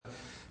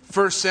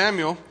1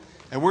 Samuel,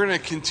 and we're going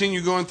to continue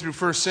going through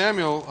 1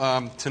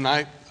 Samuel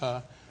tonight.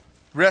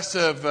 Rest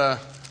of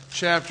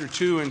chapter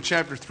 2 and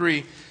chapter 3.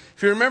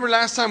 If you remember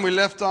last time we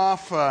left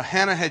off,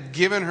 Hannah had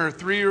given her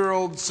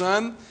 3-year-old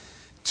son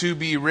to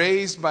be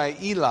raised by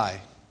Eli.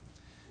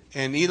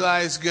 And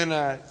Eli is going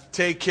to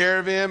take care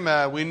of him.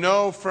 We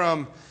know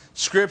from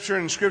Scripture,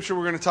 and Scripture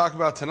we're going to talk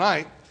about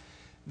tonight,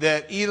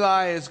 that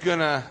Eli is going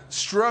to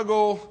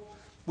struggle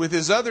with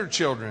his other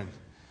children.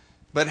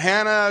 But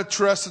Hannah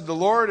trusted the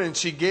Lord, and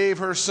she gave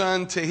her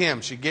son to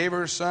him. She gave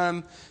her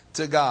son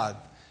to God.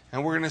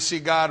 And we're going to see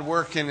God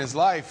work in his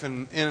life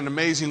in an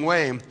amazing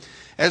way.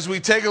 As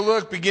we take a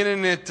look,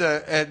 beginning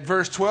at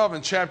verse 12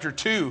 in chapter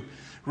 2,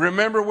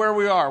 remember where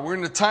we are. We're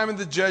in the time of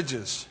the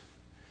Judges.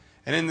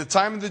 And in the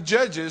time of the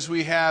Judges,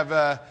 we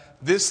have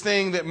this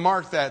thing that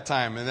marked that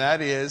time. And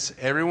that is,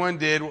 everyone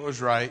did what was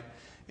right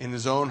in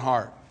his own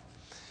heart.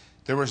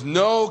 There was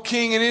no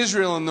king in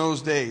Israel in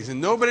those days.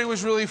 And nobody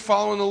was really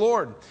following the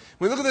Lord.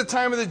 We look at the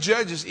time of the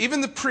Judges,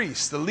 even the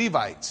priests, the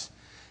Levites,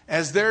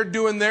 as they're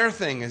doing their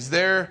thing, as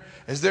they're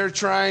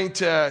trying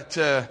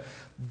to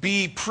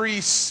be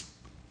priests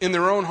in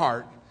their own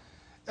heart,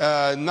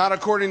 not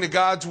according to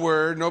God's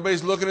word.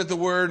 Nobody's looking at the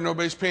word.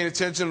 Nobody's paying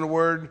attention to the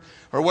word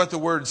or what the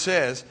word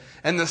says.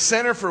 And the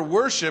center for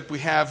worship we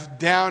have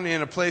down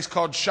in a place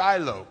called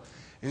Shiloh.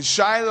 In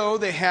Shiloh,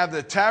 they have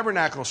the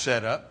tabernacle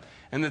set up.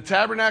 And the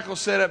tabernacle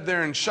set up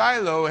there in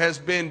Shiloh has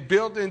been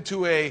built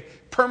into a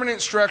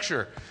permanent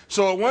structure.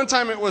 So at one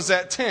time it was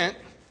that tent,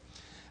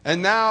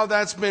 and now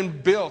that's been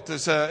built.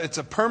 It's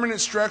a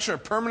permanent structure, a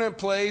permanent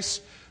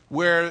place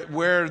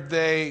where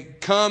they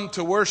come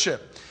to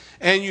worship.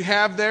 And you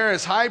have there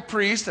as high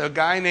priest a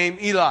guy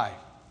named Eli.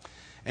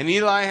 And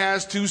Eli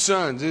has 2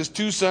 sons. His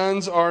 2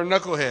 sons are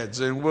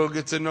knuckleheads, and we'll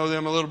get to know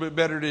them a little bit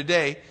better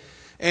today.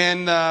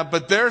 And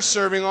but they're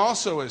serving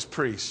also as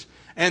priests.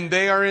 And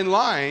they are in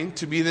line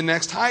to be the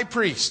next high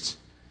priest.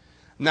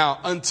 Now,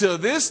 until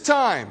this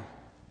time,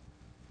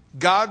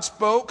 God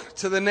spoke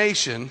to the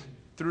nation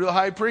through the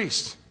high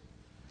priest.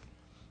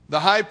 The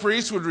high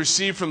priest would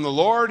receive from the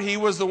Lord. He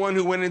was the one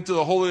who went into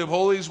the Holy of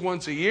Holies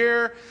once a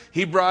year.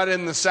 He brought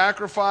in the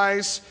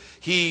sacrifice.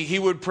 He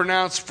would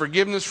pronounce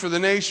forgiveness for the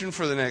nation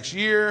for the next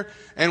year.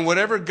 And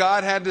whatever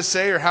God had to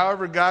say or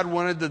however God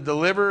wanted to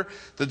deliver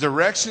the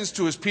directions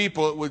to his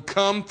people, it would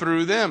come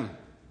through them.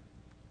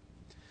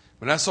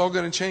 But that's all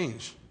going to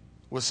change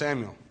with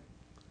Samuel.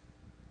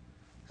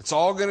 It's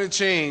all going to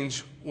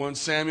change when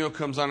Samuel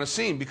comes on the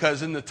scene.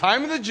 Because in the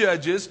time of the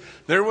Judges,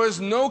 there was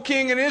no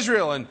king in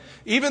Israel. And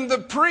even the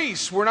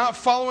priests were not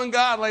following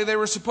God like they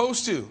were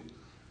supposed to.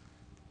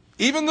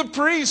 Even the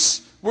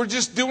priests were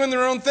just doing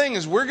their own thing,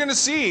 as we're going to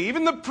see.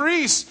 Even the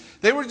priests,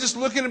 they were just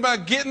looking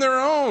about getting their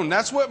own.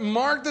 That's what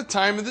marked the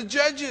time of the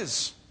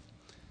Judges.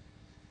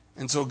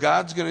 And so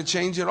God's going to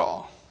change it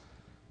all.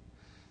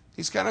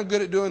 He's kind of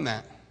good at doing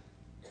that.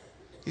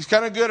 He's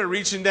kind of good at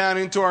reaching down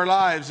into our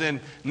lives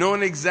and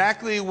knowing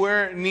exactly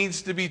where it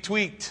needs to be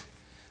tweaked,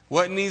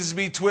 what needs to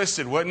be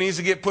twisted, what needs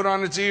to get put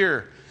on its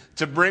ear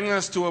to bring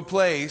us to a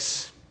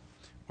place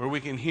where we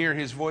can hear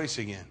his voice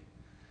again.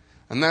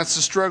 And that's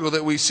the struggle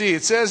that we see.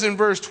 It says in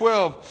verse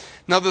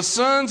 12, "Now the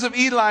sons of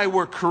Eli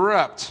were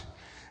corrupt,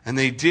 and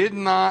they did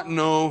not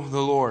know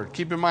the Lord."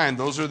 Keep in mind,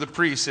 those are the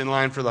priests in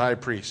line for the high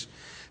priest.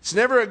 It's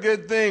never a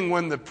good thing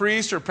when the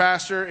priest or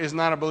pastor is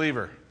not a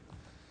believer.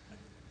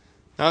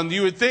 Now,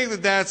 you would think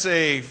that that's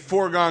a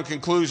foregone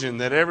conclusion,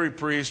 that every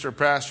priest or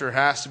pastor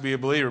has to be a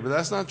believer, but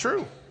that's not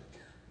true.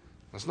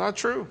 That's not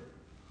true.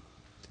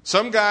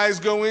 Some guys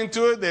go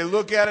into it, they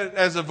look at it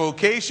as a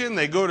vocation,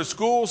 they go to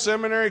school,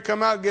 seminary,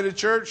 come out, get a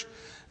church,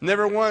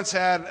 never once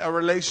had a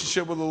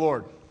relationship with the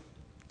Lord.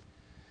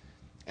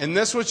 And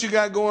that's what you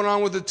got going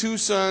on with the 2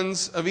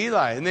 sons of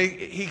Eli. And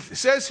he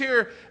says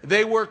here,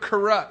 they were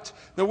corrupt.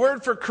 The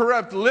word for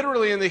corrupt,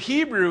 literally in the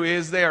Hebrew,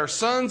 is they are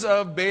sons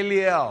of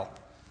Belial.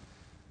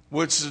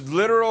 Which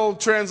literal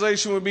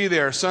translation would be they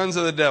are sons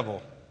of the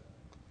devil.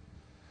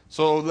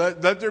 So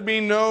let there be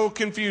no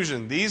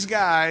confusion. These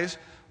guys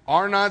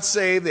are not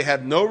saved. They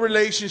have no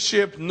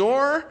relationship,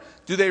 nor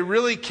do they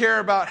really care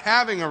about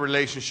having a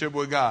relationship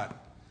with God.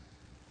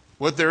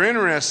 What they're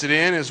interested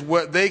in is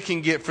what they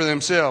can get for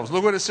themselves.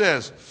 Look what it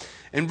says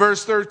in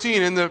verse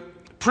 13. "And the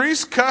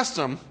priest's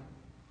custom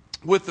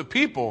with the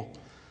people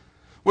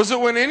was that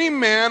when any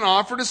man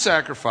offered a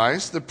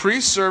sacrifice, the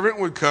priest's servant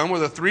would come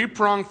with a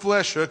 3-pronged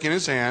flesh hook in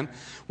his hand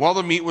while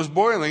the meat was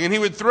boiling. And he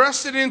would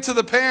thrust it into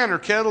the pan or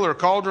kettle or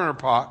cauldron or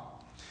pot.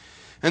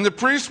 And the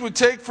priest would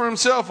take for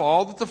himself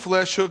all that the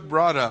flesh hook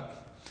brought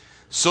up.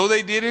 So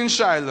they did in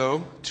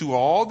Shiloh to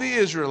all the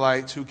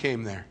Israelites who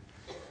came there."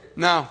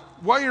 Now,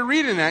 while you're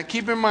reading that,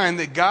 keep in mind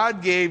that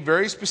God gave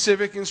very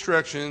specific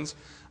instructions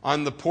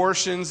on the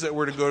portions that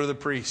were to go to the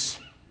priests.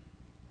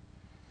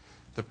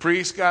 The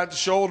priest got the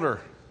shoulder.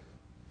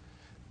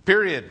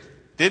 Period.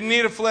 Didn't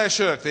need a flesh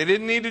hook. They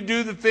didn't need to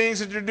do the things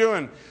that they're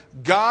doing.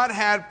 God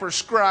had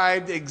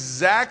prescribed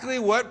exactly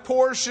what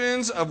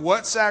portions of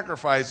what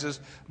sacrifices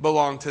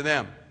belonged to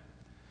them.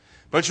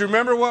 But you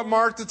remember what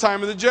marked the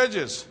time of the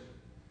Judges.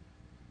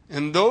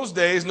 In those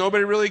days,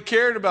 nobody really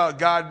cared about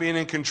God being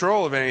in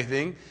control of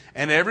anything,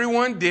 and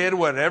everyone did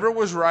whatever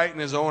was right in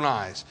his own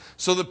eyes.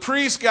 So the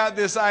priest got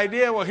this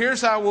idea, well,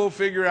 here's how we'll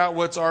figure out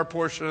what's our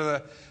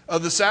portion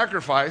of the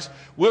sacrifice.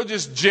 We'll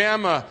just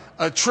jam a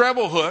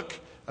treble hook,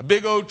 a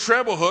big old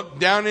treble hook,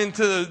 down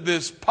into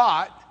this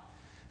pot,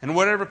 and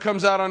whatever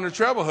comes out on the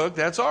treble hook,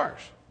 that's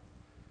ours.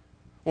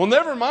 Well,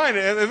 never mind.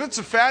 If it's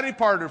a fatty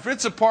part, or if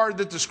it's a part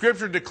that the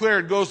Scripture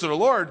declared goes to the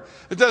Lord,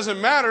 it doesn't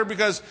matter,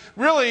 because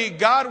really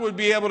God would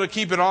be able to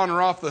keep it on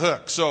or off the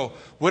hook. So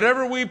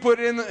whatever we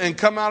put in and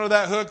come out of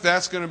that hook,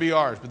 that's going to be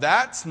ours. But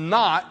that's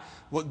not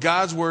what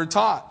God's Word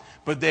taught.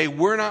 But they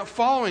were not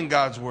following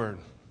God's Word.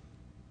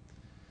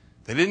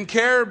 They didn't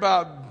care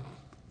about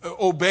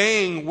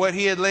obeying what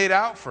He had laid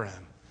out for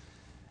them.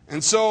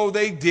 And so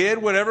they did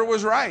whatever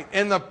was right.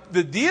 And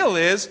the deal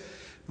is,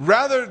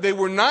 rather, they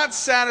were not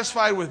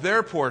satisfied with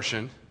their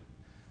portion.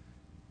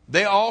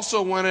 They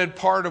also wanted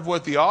part of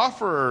what the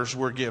offerers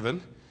were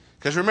given.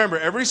 Because remember,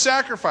 every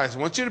sacrifice, I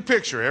want you to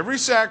picture, every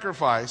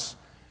sacrifice,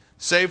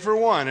 save for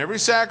one, every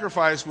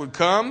sacrifice would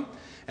come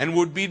and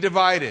would be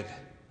divided.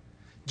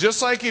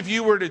 Just like if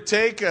you were to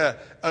take a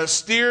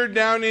steer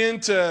down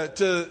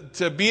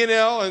into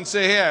B&L and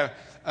say, hey,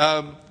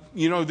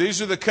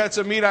 these are the cuts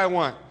of meat I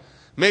want.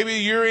 Maybe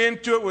you're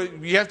into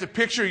it, you have to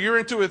picture you're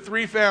into it with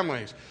 3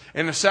 families.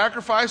 In a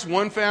sacrifice,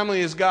 one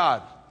family is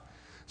God.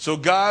 So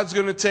God's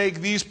going to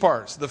take these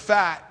parts, the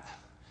fat.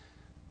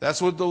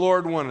 That's what the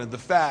Lord wanted, the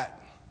fat.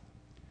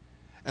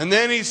 And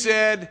then He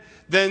said,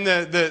 then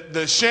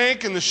the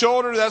shank and the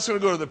shoulder, that's going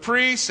to go to the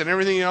priest, and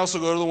everything else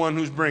will go to the one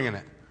who's bringing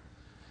it.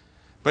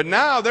 But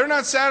now they're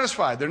not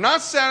satisfied. They're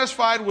not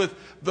satisfied with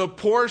the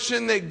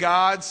portion that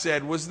God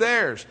said was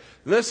theirs.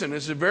 Listen,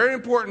 it's very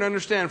important to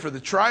understand, for the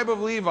tribe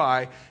of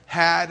Levi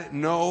had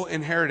no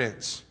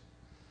inheritance.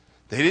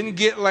 They didn't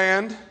get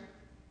land.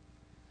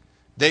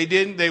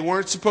 They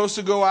weren't supposed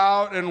to go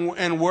out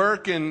and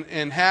work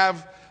and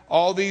have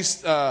all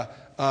these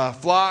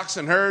flocks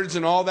and herds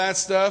and all that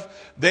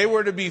stuff. They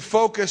were to be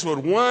focused with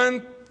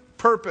one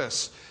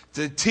purpose: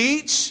 to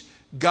teach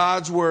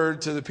God's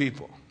Word to the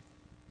people.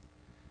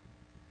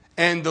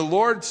 And the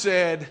Lord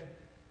said,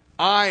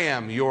 I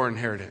am your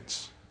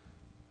inheritance.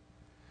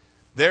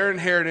 Their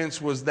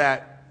inheritance was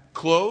that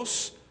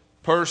close,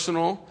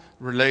 personal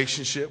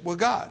relationship with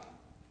God.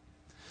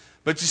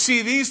 But you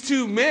see, these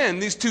 2 men,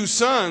 these 2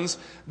 sons,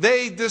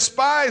 they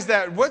despise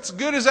that. What's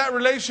good is that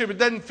relationship? It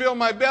doesn't fill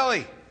my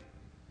belly.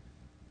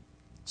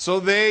 So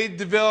they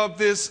developed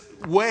this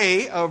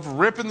way of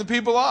ripping the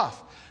people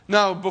off.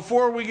 Now,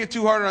 before we get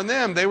too hard on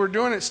them, they were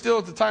doing it still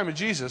at the time of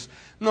Jesus.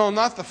 No,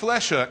 not the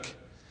flesh hook,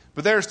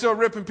 but they were still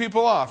ripping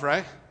people off,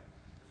 right?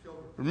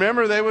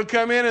 Remember, they would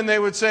come in and they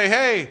would say,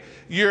 hey,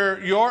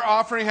 your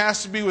offering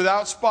has to be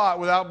without spot,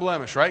 without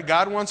blemish, right?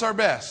 God wants our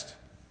best.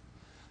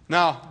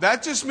 Now,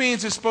 that just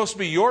means it's supposed to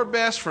be your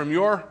best from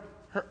your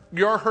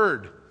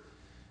herd.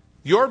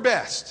 Your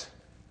best.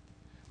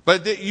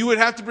 But you would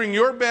have to bring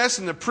your best,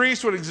 and the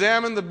priest would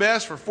examine the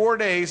best for 4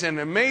 days, and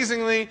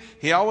amazingly,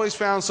 he always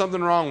found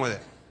something wrong with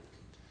it.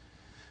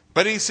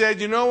 But he said,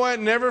 you know what,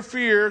 never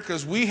fear,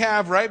 because we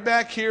have right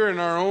back here in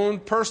our own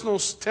personal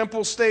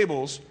temple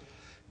stables,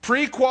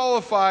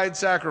 pre-qualified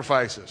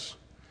sacrifices.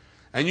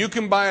 And you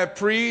can buy a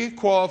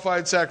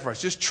pre-qualified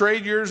sacrifice. Just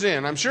trade yours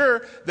in. I'm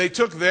sure they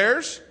took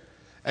theirs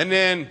and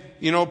then,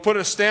 put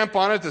a stamp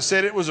on it that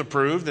said it was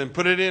approved and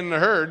put it in the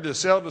herd to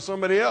sell to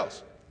somebody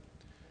else.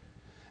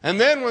 And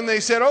then when they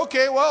said,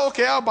 okay,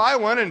 I'll buy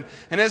one.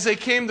 And as they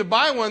came to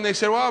buy one, they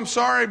said, well, I'm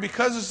sorry,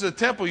 because it's a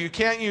temple, you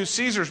can't use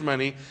Caesar's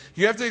money.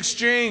 You have to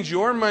exchange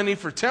your money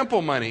for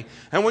temple money.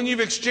 And when you've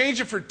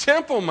exchanged it for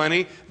temple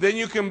money, then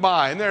you can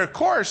buy. And there, of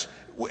course,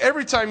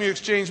 every time you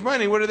exchange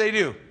money, what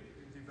do?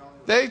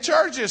 They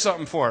charge you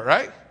something for it,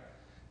 right?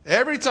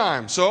 Every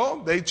time.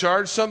 So they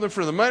charged something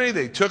for the money.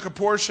 They took a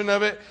portion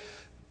of it.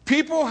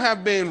 People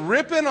have been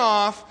ripping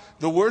off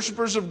the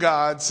worshipers of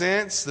God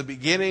since the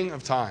beginning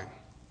of time.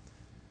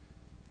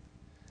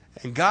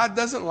 And God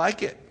doesn't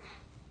like it.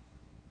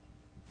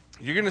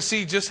 You're going to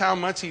see just how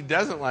much He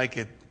doesn't like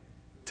it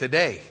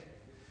today.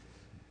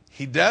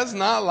 He does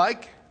not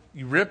like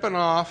you ripping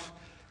off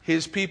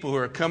His people who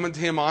are coming to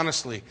Him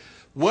honestly.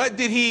 What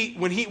did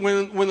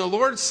when the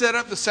Lord set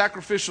up the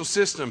sacrificial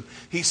system,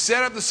 He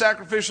set up the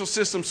sacrificial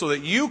system so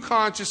that you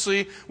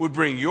consciously would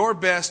bring your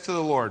best to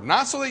the Lord.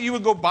 Not so that you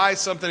would go buy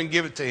something and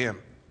give it to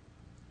Him.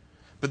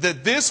 But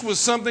that this was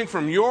something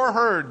from your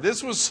herd.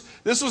 This was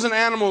an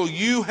animal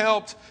you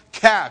helped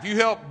calve. You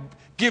helped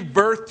give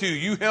birth to.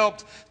 You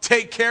helped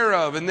take care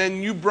of. And then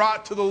you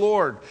brought to the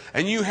Lord.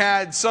 And you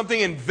had something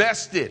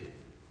invested.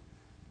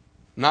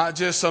 Not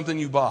just something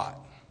you bought.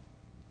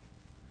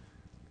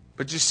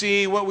 But you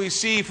see, what we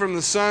see from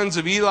the sons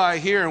of Eli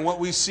here, and what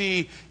we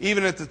see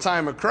even at the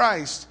time of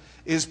Christ,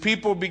 is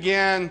people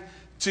began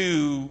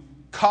to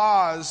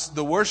cause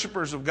the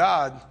worshipers of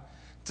God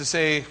to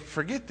say,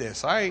 forget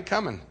this, I ain't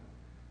coming.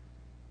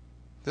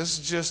 This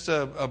is just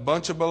a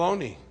bunch of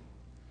baloney.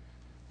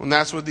 And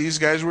that's what these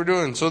guys were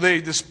doing. So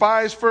they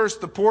despised first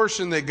the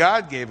portion that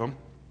God gave them.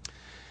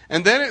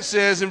 And then it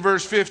says in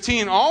verse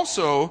 15,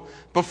 also,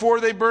 before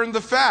they burned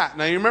the fat.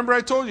 Now, you remember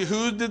I told you,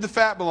 who did the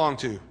fat belong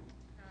to?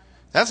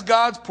 That's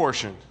God's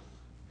portion.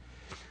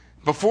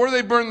 Before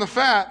they burned the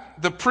fat,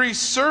 the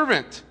priest's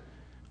servant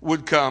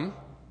would come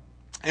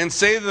and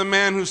say to the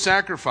man who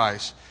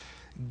sacrificed,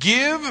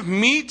 give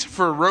meat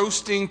for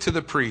roasting to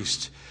the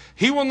priest.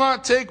 He will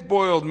not take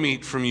boiled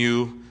meat from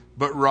you,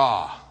 but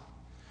raw.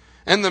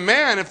 And the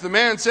man, if the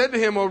man said to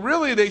him, well,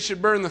 really, they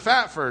should burn the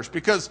fat first,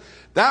 because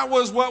that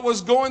was what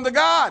was going to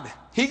God.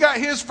 He got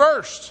his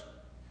first.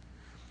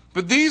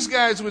 But these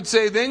guys would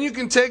say, then you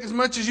can take as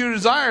much as you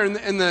desire.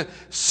 And the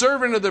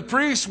servant of the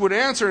priest would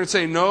answer and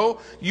say, no,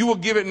 you will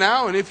give it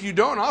now, and if you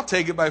don't, I'll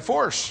take it by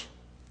force.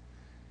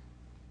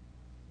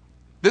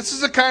 This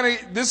is a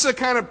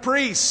kind of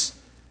priests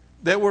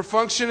that were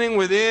functioning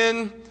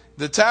within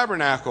the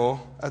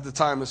tabernacle at the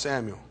time of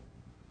Samuel.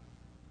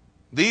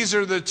 These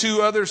are the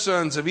two other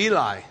sons of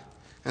Eli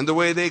and the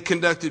way they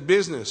conducted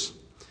business.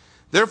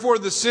 Therefore,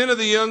 the sin of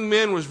the young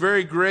men was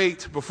very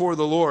great before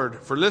the Lord.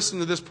 For listen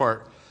to this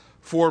part.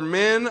 For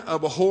men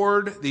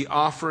abhorred the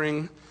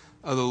offering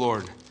of the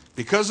Lord.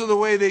 Because of the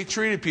way they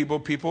treated people,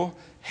 people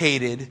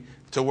hated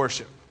to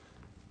worship.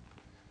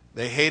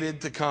 They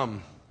hated to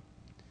come.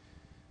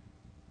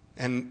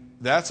 And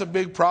that's a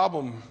big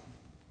problem.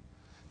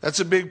 That's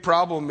a big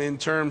problem in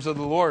terms of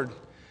the Lord.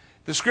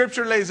 The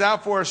scripture lays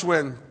out for us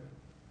when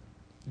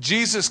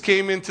Jesus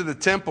came into the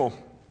temple,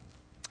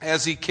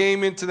 as he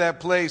came into that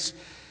place,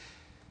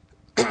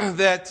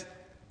 that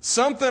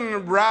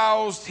something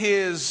roused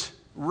his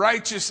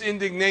righteous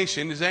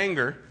indignation, his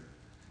anger,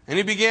 and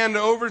he began to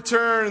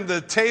overturn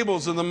the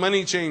tables of the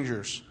money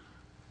changers.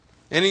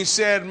 And he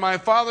said, my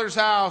Father's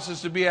house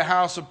is to be a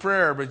house of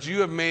prayer, but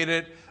you have made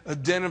it a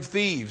den of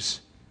thieves.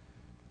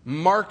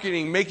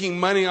 Marketing, making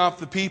money off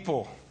the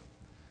people.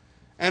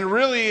 And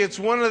really, it's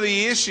one of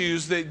the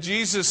issues that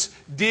Jesus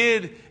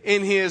did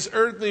in his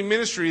earthly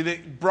ministry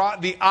that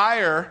brought the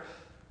ire,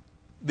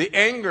 the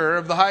anger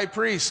of the high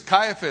priest,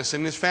 Caiaphas,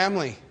 and his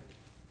family.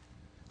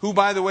 Who,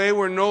 by the way,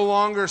 were no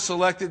longer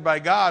selected by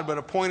God, but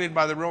appointed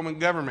by the Roman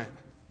government.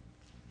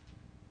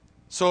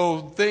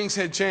 So things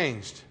had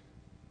changed.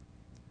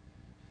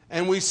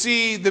 And we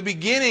see the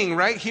beginning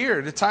right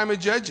here, the time of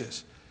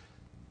Judges.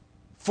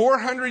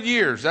 400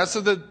 years. That's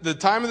the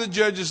time of the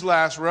Judges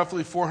lasts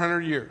roughly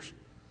 400 years.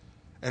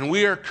 And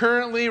we are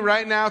currently,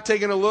 right now,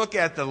 taking a look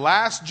at the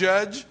last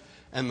judge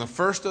and the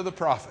first of the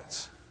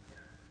prophets.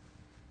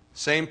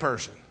 Same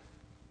person.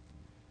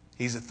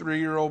 He's a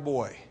 3-year-old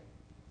boy.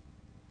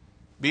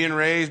 Being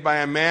raised by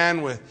a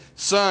man with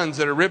sons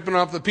that are ripping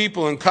off the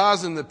people and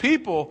causing the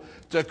people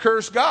to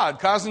curse God.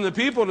 Causing the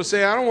people to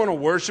say, I don't want to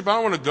worship, I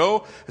don't want to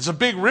go. It's a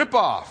big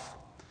ripoff.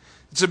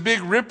 It's a big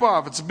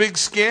ripoff. It's a big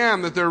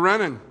scam that they're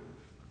running.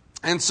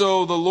 And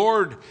so the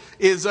Lord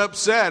is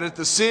upset at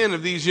the sin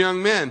of these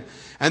young men.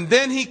 And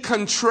then he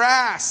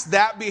contrasts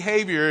that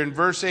behavior in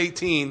verse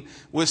 18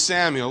 with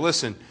Samuel.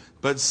 Listen,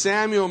 but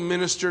Samuel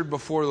ministered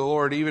before the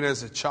Lord even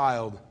as a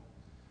child,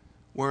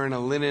 wearing a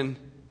linen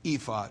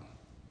ephod.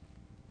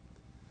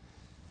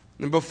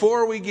 And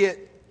before we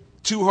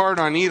get too hard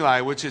on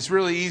Eli, which is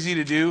really easy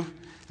to do,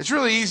 it's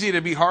really easy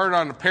to be hard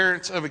on the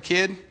parents of a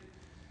kid.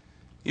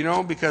 You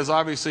know, because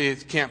obviously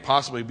it can't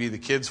possibly be the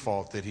kid's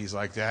fault that he's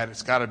like that.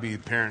 It's got to be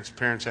the parents.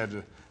 Parents had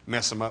to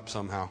mess him up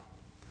somehow.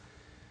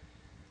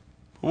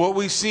 What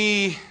we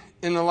see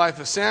in the life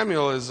of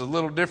Samuel is a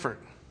little different.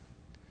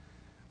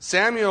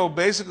 Samuel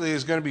basically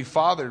is going to be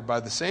fathered by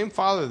the same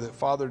father that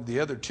fathered the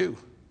other two.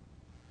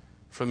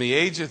 From the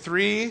age of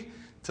 3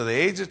 to the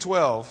age of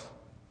 12,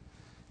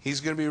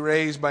 he's going to be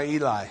raised by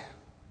Eli.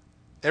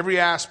 Every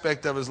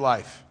aspect of his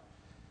life.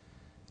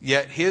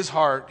 Yet his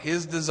heart,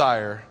 his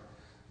desire,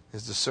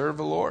 is to serve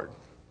the Lord.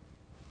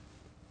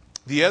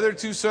 The other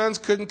two sons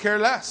couldn't care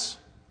less.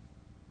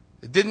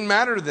 It didn't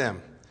matter to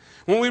them.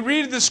 When we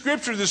read the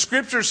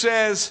scripture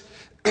says,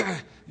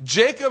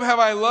 Jacob have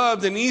I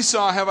loved and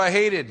Esau have I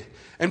hated.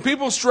 And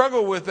people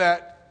struggle with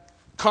that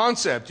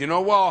concept. You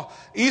know, well,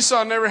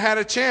 Esau never had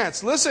a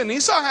chance. Listen,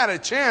 Esau had a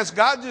chance.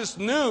 God just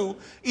knew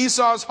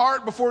Esau's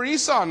heart before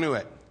Esau knew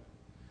it.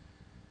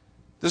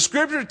 The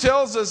scripture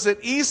tells us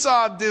that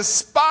Esau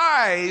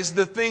despised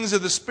the things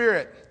of the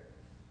Spirit.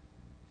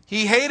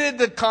 He hated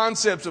the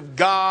concepts of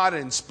God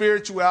and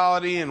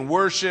spirituality and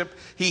worship.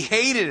 He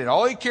hated it.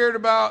 All he cared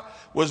about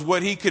was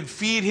what he could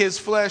feed his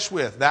flesh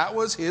with. That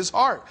was his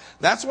heart.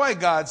 That's why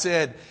God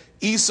said,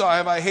 Esau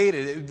have I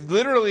hated.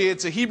 Literally,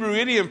 it's a Hebrew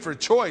idiom for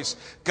choice.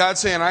 God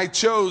saying, I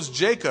chose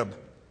Jacob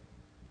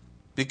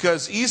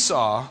because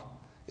Esau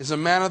is a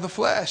man of the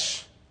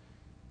flesh.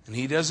 And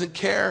he doesn't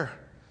care.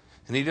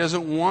 And he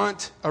doesn't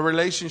want a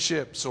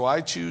relationship. So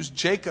I choose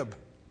Jacob.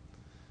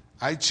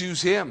 I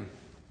choose him.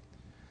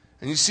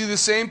 And you see the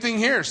same thing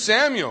here.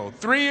 Samuel,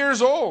 3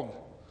 years old,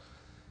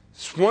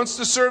 wants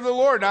to serve the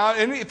Lord. Now,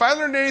 if I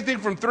learned anything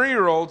from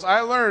 3-year-olds,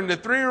 I learned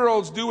that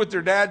 3-year-olds do what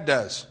their dad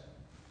does.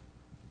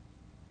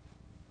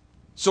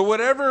 So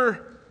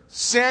whatever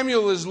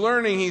Samuel is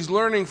learning, he's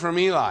learning from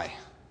Eli.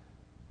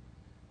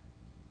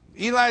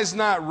 Eli's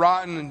not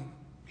rotten.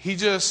 He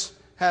just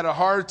had a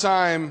hard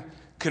time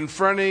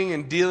confronting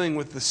and dealing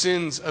with the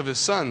sins of his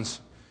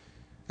sons.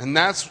 And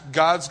that's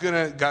God's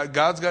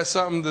got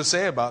something to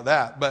say about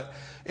that. But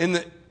in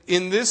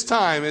this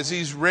time, as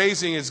he's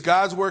raising, as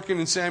God's working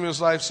in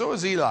Samuel's life, so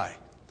is Eli.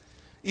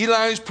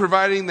 Eli is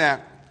providing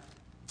that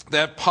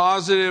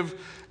positive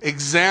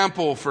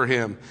example for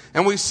him.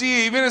 And we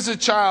see, even as a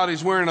child,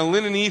 he's wearing a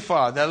linen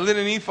ephod. That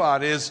linen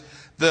ephod is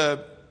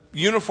the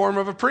uniform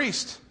of a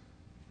priest.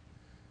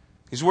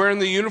 He's wearing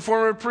the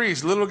uniform of a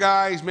priest. Little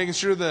guy, he's making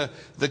sure the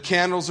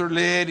candles are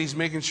lit. He's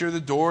making sure the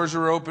doors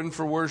are open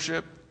for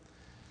worship.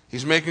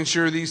 He's making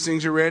sure these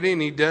things are ready,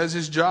 and he does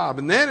his job.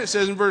 And then it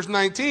says in verse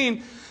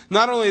 19,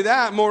 not only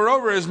that,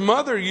 moreover, his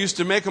mother used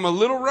to make him a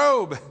little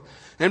robe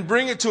and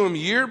bring it to him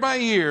year by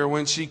year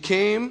when she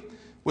came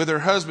with her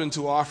husband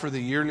to offer the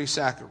yearly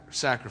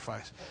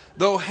sacrifice.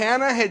 Though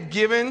Hannah had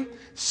given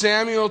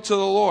Samuel to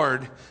the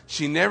Lord,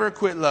 she never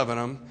quit loving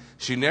him.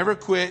 She never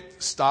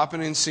quit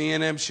stopping and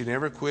seeing him. She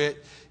never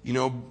quit,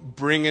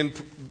 bringing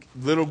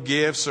little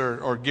gifts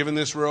or giving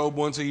this robe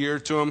once a year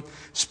to him,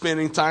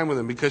 spending time with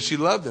him because she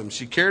loved him.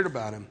 She cared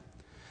about him.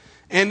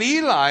 And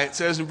Eli, it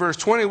says in verse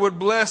 20, would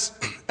bless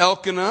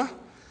Elkanah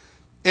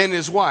and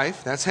his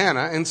wife, that's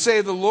Hannah, and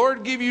say, the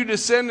Lord give you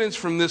descendants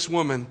from this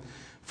woman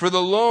for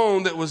the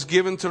loan that was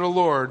given to the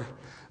Lord.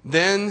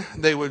 Then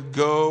they would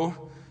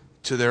go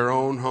to their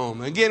own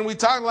home. Again, we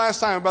talked last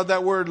time about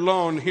that word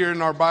loan here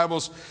in our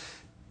Bibles.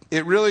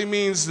 It really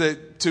means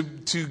that to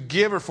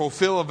give or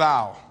fulfill a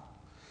vow.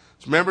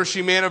 Remember,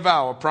 she made a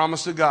vow, a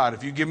promise to God.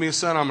 If you give me a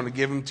son, I'm going to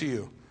give him to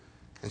you.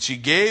 And she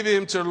gave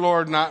him to the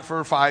Lord not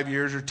for 5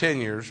 years or 10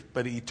 years,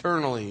 but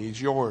eternally.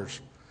 He's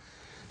yours.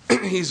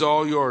 He's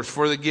all yours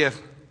for the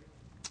gift.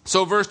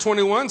 So verse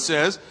 21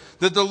 says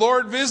that the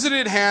Lord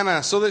visited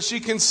Hannah so that she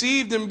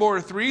conceived and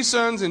bore 3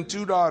 sons and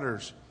 2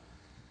 daughters.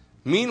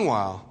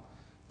 Meanwhile,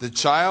 the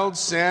child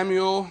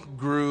Samuel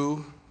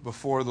grew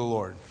before the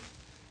Lord.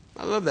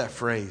 I love that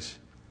phrase.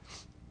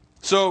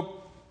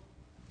 So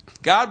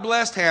God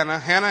blessed Hannah.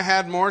 Hannah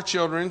had more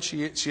children.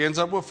 She ends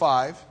up with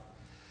 5.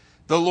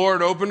 The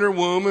Lord opened her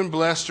womb and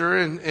blessed her,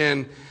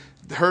 and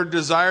her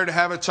desire to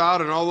have a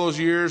child in all those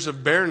years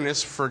of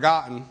barrenness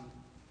forgotten.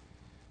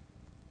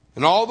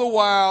 And all the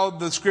while,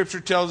 the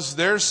scripture tells us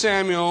there's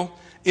Samuel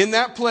in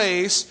that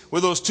place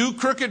with those 2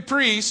 crooked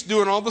priests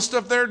doing all the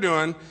stuff they're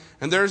doing.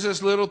 And there's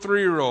this little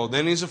 3-year-old.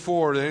 Then he's a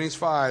 4, then he's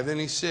 5, then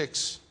he's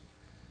 6.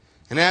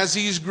 And as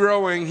he's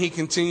growing, he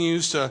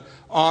continues to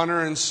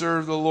honor and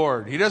serve the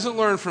Lord. He doesn't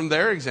learn from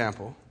their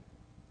example,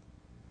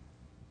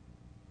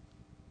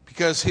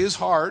 because his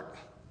heart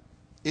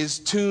is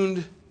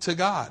tuned to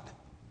God.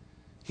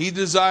 He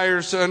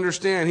desires to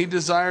understand. He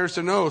desires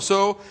to know.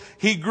 So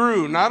he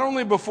grew not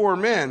only before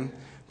men,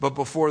 but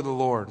before the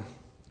Lord.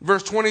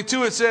 Verse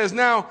 22, it says,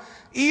 now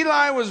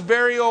Eli was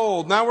very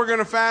old. Now we're going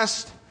to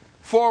fast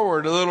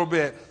forward a little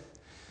bit.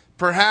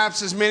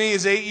 Perhaps as many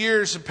as 8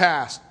 years have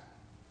passed.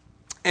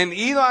 And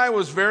Eli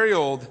was very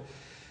old,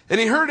 and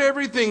he heard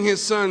everything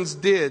his sons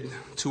did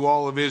to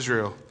all of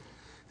Israel,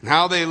 and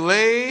how they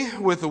lay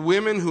with the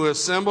women who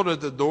assembled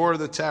at the door of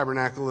the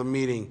tabernacle of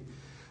meeting.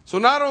 So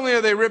not only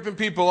are they ripping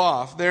people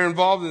off, they're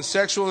involved in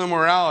sexual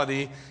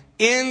immorality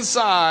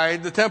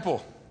inside the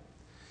temple.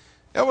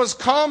 That was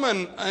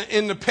common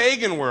in the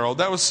pagan world.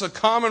 That was a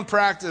common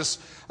practice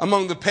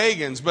among the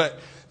pagans, but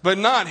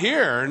not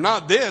here,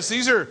 not this.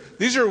 These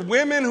are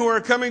women who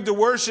are coming to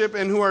worship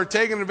and who are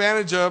taken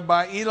advantage of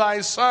by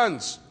Eli's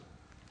sons.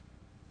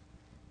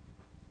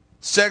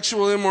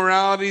 Sexual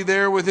immorality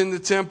there within the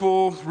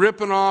temple,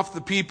 ripping off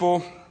the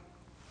people,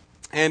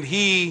 and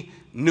he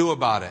knew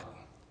about it.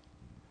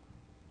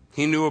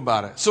 He knew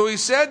about it. So he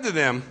said to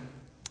them,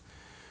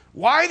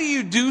 why do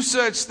you do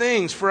such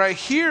things? For I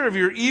hear of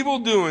your evil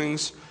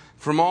doings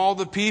from all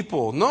the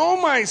people. No,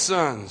 my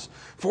sons,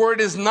 for it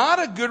is not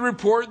a good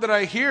report that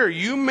I hear.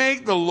 You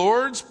make the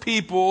Lord's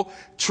people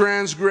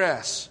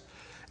transgress.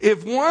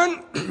 If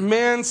one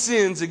man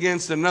sins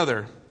against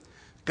another,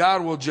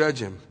 God will judge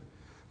him.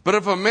 But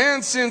if a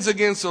man sins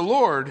against the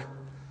Lord,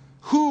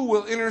 who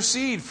will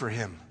intercede for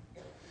him?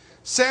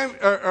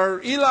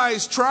 Eli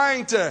is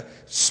trying to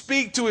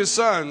speak to his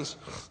sons,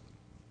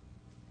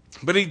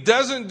 but he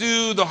doesn't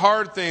do the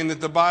hard thing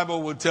that the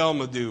Bible would tell him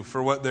to do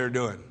for what they're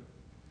doing.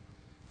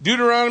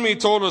 Deuteronomy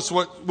told us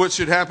what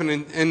should happen.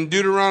 In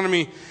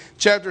Deuteronomy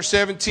chapter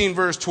 17,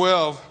 verse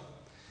 12,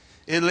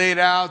 it laid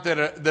out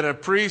that a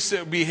priest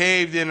that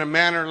behaved in a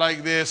manner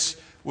like this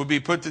would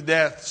be put to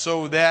death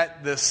so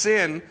that the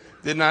sin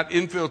did not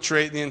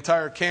infiltrate the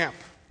entire camp.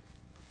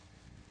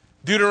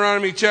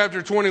 Deuteronomy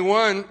chapter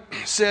 21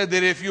 said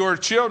that if your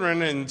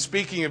children, and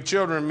speaking of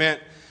children meant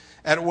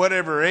at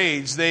whatever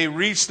age, they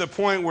reached the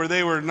point where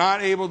they were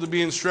not able to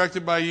be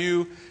instructed by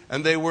you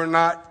and they were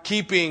not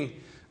keeping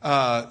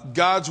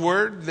God's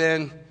word,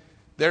 then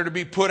they're to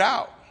be put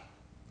out.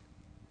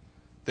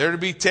 They're to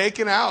be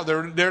taken out.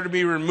 They're to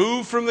be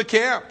removed from the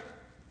camp.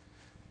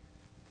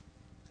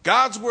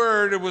 God's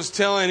word was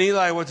telling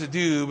Eli what to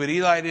do, but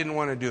Eli didn't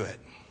want to do it.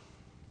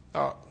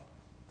 Oh,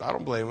 I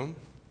don't blame him.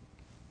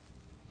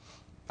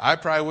 I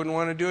probably wouldn't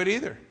want to do it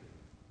either.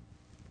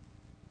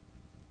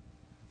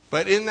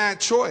 But in that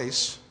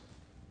choice,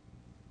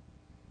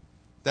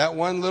 that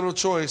one little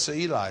choice of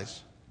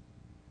Eli's,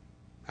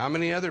 how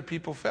many other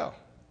people fell?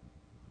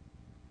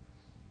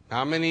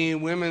 How many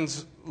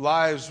women's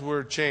lives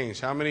were changed?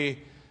 How many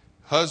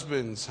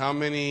husbands? How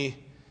many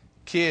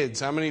kids?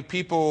 How many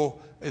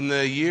people in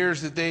the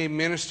years that they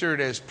ministered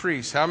as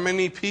priests? How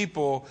many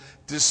people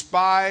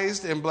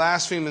despised and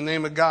blasphemed the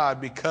name of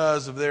God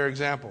because of their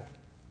example?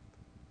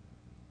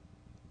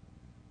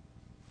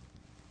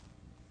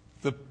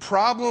 The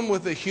problem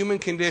with the human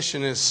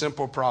condition is a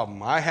simple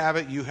problem. I have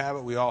it, you have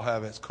it, we all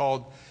have it. It's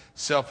called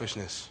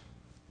selfishness.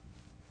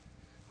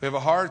 We have a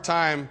hard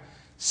time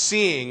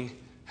seeing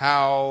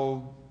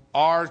how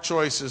our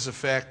choices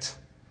affect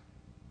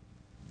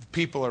the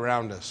people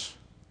around us.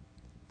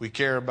 We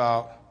care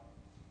about,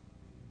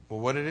 well,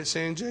 what did it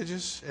say in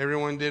Judges?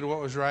 Everyone did what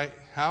was right.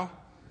 How?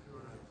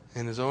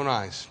 In his own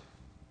eyes.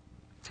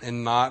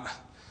 And not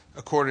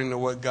according to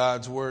what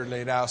God's word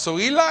laid out. So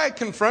Eli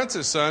confronts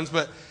his sons,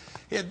 but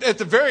at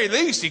the very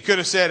least, he could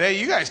have said, hey,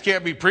 you guys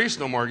can't be priests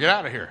no more. Get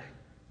out of here.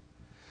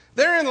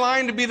 They're in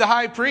line to be the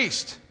high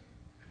priest,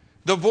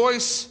 the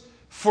voice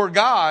for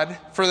God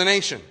for the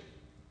nation.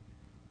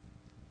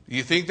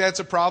 You think that's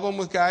a problem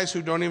with guys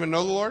who don't even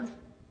know the Lord? I'm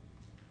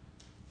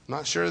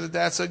not sure that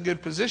that's a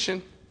good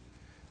position.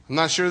 I'm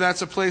not sure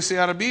that's a place they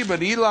ought to be,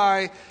 but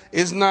Eli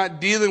is not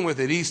dealing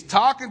with it. He's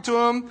talking to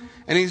them,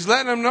 and he's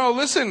letting them know,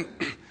 listen,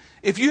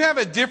 if you have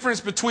a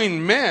difference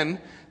between men,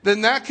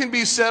 then that can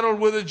be settled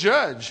with a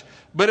judge.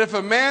 But if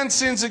a man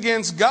sins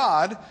against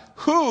God,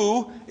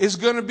 who is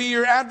going to be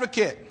your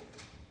advocate?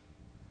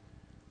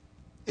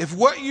 If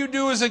what you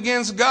do is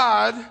against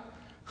God,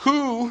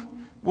 who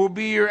will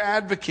be your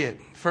advocate?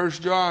 1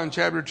 John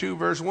chapter 2,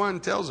 verse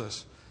 1 tells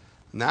us,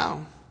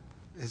 now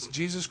it's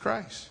Jesus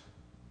Christ.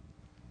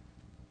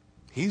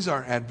 He's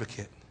our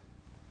advocate.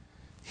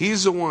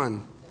 He's the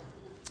one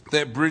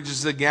that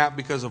bridges the gap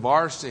because of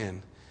our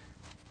sin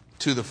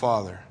to the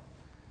Father.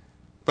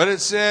 But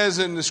it says,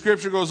 and the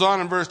scripture goes on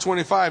in verse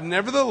 25,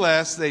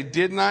 nevertheless, they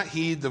did not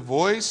heed the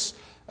voice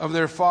of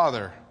their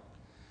father,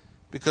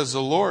 because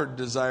the Lord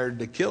desired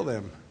to kill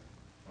them.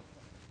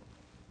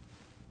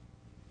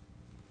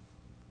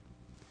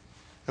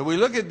 And we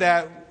look at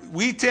that,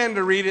 we tend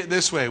to read it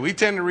this way. We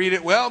tend to read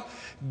it, well,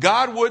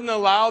 God wouldn't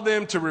allow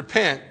them to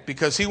repent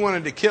because he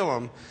wanted to kill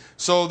them.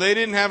 So they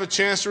didn't have a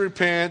chance to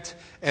repent,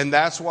 and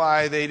that's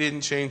why they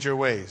didn't change their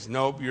ways.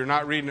 Nope, you're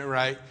not reading it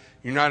right.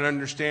 You're not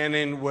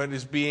understanding what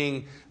is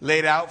being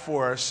laid out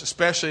for us,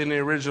 especially in the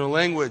original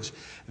language.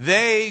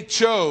 They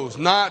chose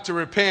not to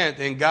repent,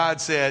 and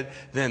God said,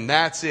 then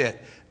that's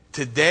it.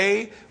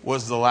 Today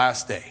was the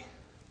last day.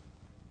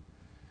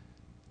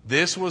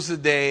 This was the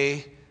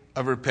day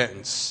of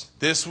repentance.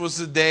 This was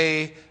the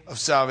day of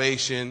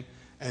salvation,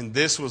 and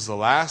this was the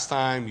last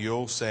time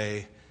you'll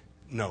say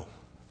no.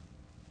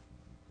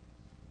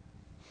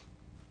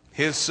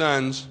 His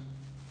sons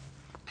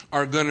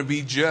are going to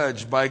be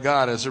judged by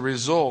God as a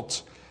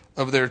result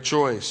of their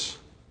choice.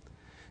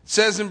 It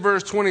says in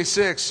verse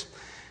 26,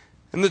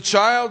 and the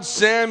child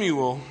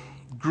Samuel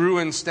grew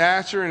in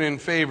stature and in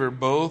favor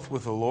both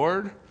with the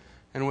Lord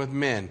and with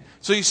men.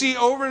 So you see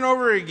over and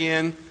over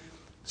again,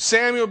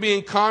 Samuel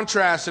being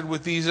contrasted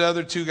with these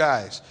other two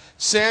guys.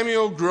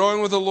 Samuel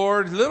growing with the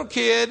Lord, little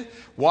kid,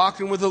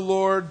 walking with the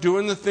Lord,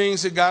 doing the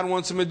things that God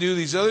wants him to do.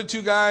 These other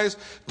two guys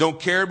don't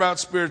care about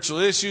spiritual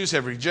issues,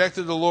 have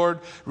rejected the Lord,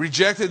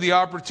 rejected the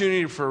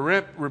opportunity for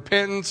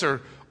repentance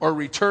or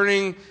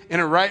returning in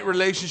a right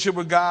relationship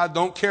with God,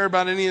 don't care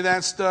about any of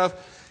that stuff.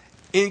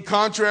 In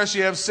contrast,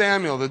 you have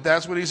Samuel,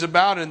 that's what he's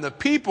about. And the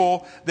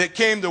people that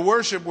came to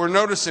worship were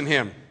noticing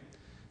him.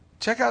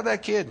 Check out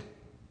that kid.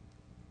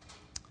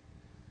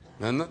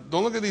 Now,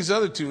 don't look at these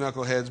other two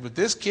knuckleheads, but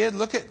this kid,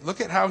 look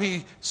at how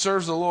he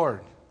serves the Lord.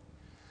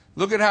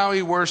 Look at how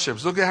he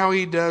worships. Look at how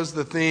he does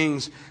the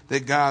things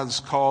that God's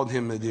called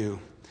him to do.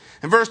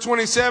 In verse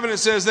 27 it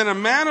says, then a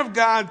man of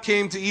God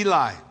came to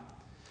Eli.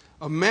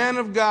 A man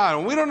of God.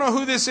 And we don't know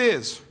who this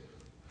is.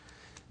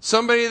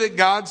 Somebody that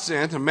God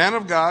sent, a man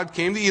of God,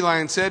 came to Eli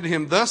and said to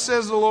him, thus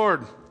says the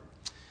Lord,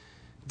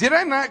 did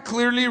I not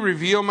clearly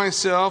reveal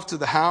myself to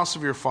the house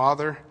of your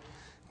father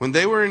when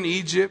they were in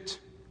Egypt?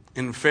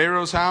 In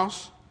Pharaoh's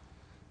house,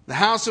 the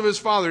house of his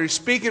father. He's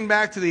speaking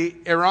back to the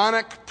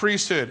Aaronic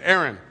priesthood,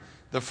 Aaron,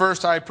 the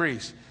first high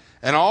priest.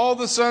 And all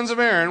the sons of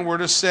Aaron were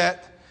to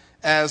set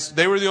as,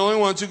 they were the only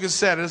ones who could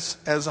set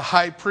as a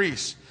high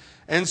priest.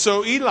 And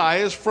so Eli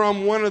is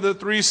from one of the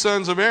three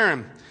sons of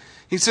Aaron.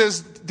 He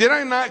says, did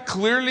I not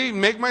clearly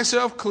make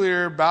myself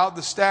clear about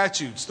the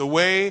statutes, the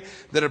way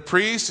that a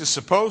priest is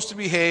supposed to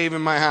behave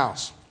in my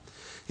house?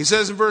 He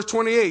says in verse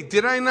 28,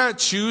 did I not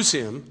choose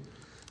him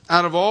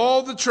out of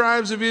all the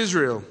tribes of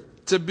Israel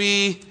to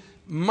be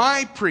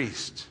my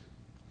priest?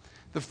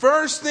 The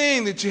first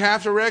thing that you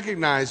have to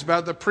recognize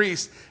about the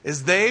priests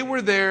is they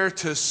were there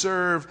to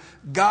serve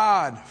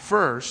God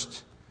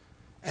first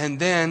and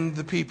then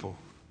the people.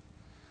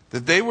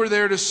 That they were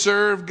there to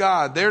serve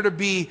God. There to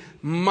be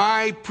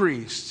my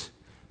priest.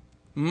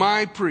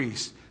 My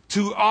priest.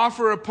 to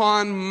offer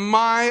upon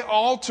my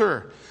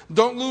altar.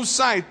 Don't lose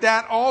sight,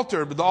 that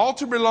altar. But the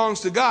altar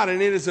belongs to God,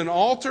 and it is an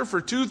altar for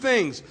two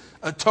things: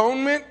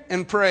 atonement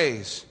and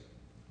praise.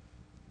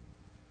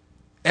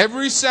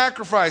 Every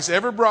sacrifice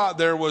ever brought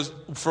there was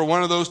for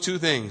one of those two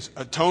things: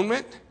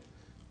 atonement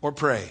or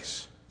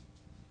praise.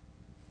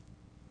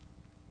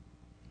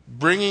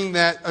 Bringing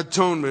that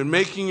atonement,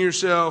 making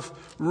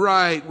yourself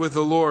right with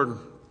the Lord.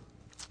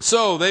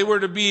 So they were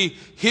to be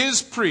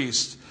His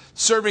priests,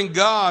 serving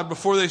God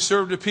before they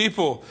served the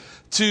people,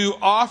 to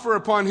offer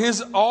upon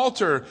His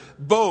altar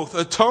both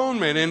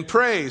atonement and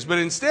praise. But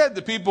instead,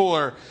 the people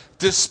are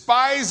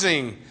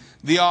despising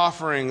the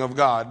offering of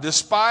God,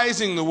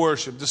 despising the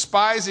worship,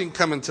 despising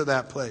coming to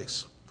that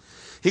place.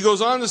 He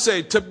goes on to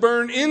say, to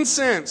burn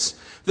incense.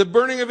 The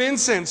burning of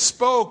incense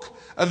spoke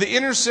of the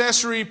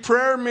intercessory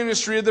prayer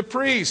ministry of the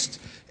priest.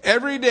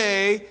 Every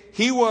day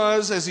he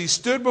was, as he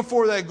stood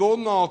before that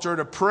golden altar,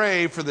 to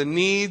pray for the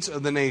needs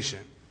of the nation.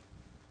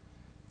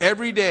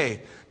 Every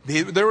day.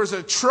 There was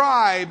a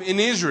tribe in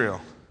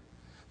Israel,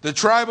 the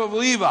tribe of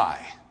Levi,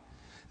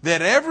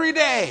 that every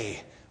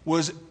day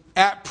was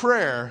at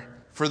prayer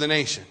for the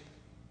nation.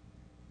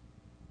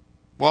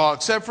 Well,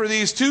 except for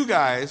these two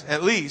guys,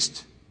 at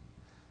least,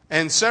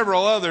 and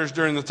several others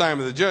during the time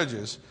of the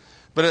judges.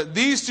 But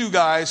these two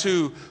guys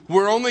who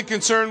were only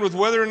concerned with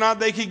whether or not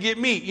they could get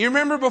meat. You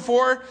remember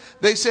before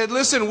they said,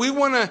 listen, we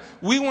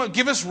want,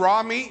 give us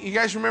raw meat. You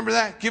guys remember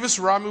that? Give us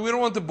raw meat. We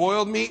don't want the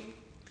boiled meat.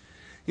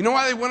 You know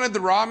why they wanted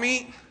the raw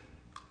meat?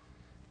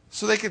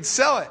 So they could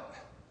sell it.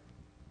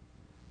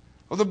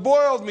 Well, the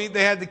boiled meat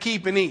they had to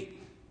keep and eat.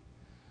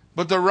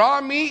 But the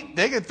raw meat,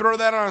 they could throw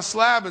that on a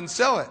slab and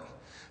sell it.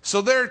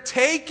 So they're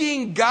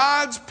taking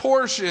God's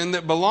portion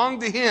that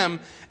belonged to Him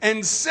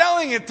and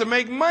selling it to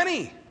make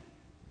money.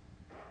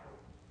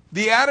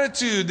 The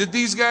attitude that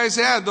these guys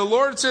had. The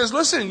Lord says,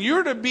 listen,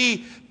 you're to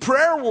be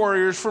prayer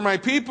warriors for my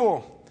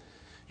people.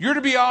 You're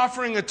to be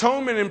offering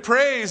atonement and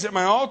praise at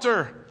my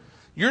altar.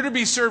 You're to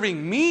be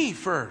serving me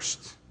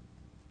first.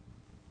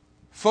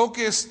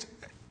 Focused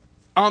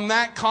on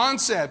that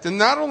concept. And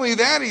not only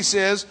that, he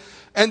says,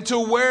 and to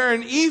wear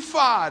an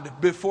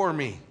ephod before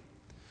me.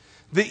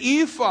 The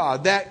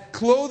ephod, that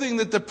clothing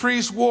that the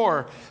priest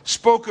wore,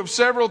 spoke of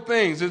several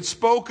things. It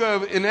spoke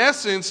of, in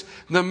essence,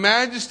 the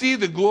majesty,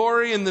 the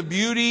glory, and the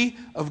beauty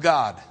of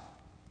God.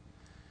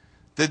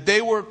 That they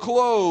were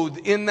clothed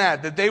in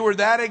that they were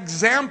that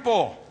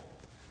example.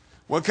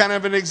 What kind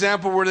of an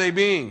example were they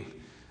being?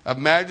 Of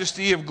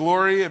majesty, of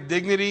glory, of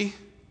dignity,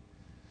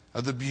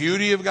 of the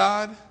beauty of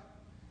God?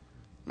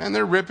 Man,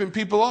 they're ripping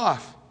people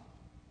off.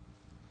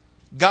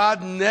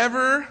 God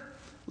never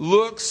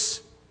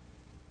looks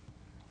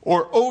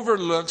or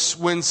overlooks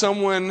when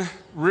someone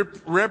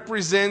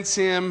represents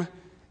Him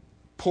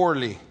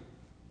poorly.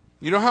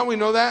 You know how we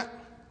know that?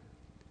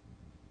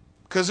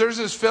 Because there's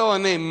this fellow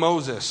named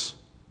Moses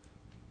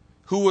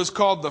who was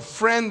called the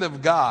friend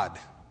of God.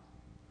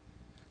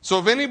 So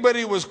if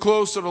anybody was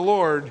close to the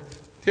Lord,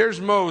 here's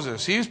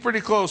Moses. He's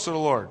pretty close to the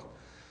Lord.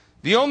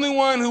 The only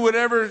one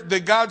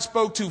that God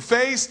spoke to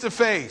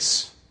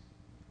face,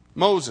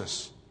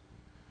 Moses,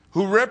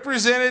 who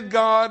represented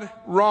God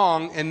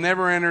wrong and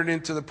never entered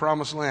into the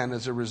promised land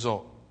as a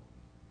result.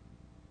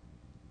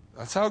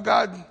 That's how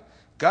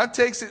God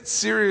takes it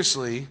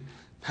seriously,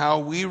 how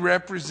we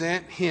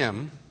represent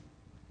Him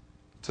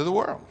to the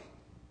world.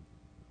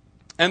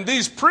 And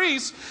these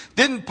priests,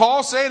 didn't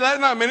Paul say,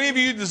 let not many of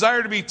you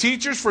desire to be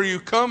teachers, for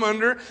you come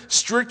under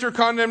stricter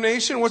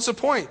condemnation? What's the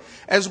point?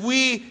 As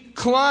we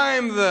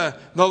climb the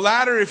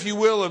ladder, if you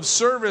will, of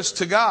service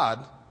to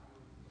God,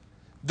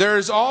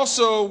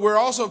 we're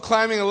also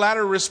climbing a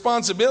ladder of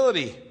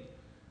responsibility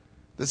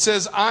that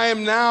says, I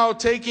am now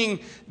taking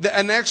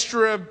an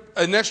extra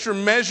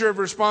measure of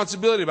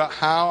responsibility about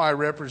how I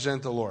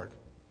represent the Lord,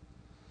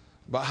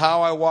 about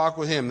how I walk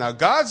with Him. Now,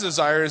 God's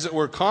desire is that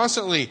we're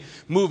constantly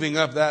moving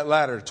up that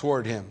ladder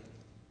toward Him.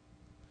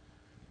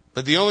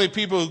 But the only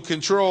people who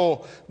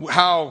control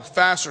how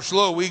fast or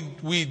slow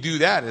we do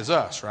that is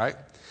us, right?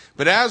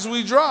 But as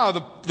we draw,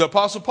 the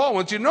Apostle Paul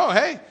wants you to know,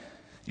 hey,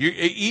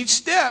 each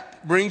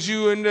step brings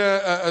you into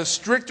a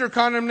stricter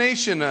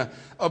condemnation,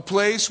 a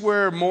place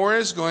where more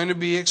is going to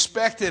be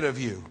expected of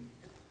you.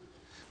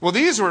 Well,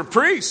 these were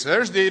priests.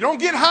 They don't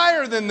get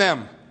higher than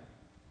them.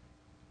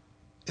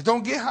 They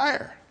don't get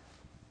higher.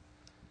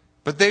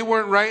 But they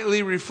weren't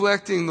rightly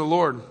reflecting the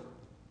Lord.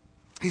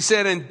 He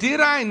said, and did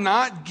I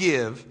not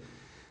give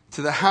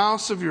to the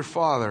house of your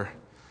father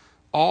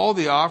all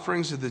the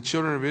offerings of the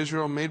children of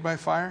Israel made by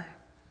fire?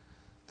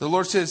 The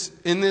Lord says,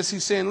 in this,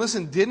 He's saying,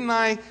 listen, didn't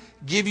I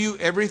give you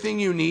everything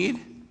you need?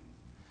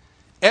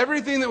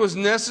 Everything that was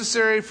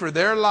necessary for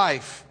their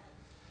life,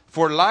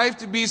 for life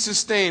to be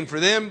sustained, for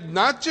them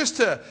not just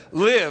to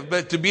live,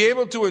 but to be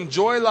able to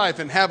enjoy life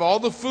and have all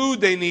the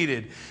food they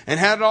needed and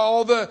had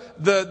all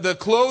the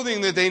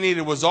clothing that they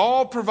needed, was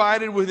all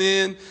provided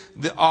within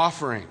the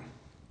offering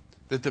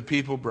that the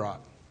people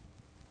brought.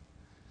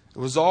 It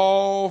was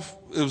all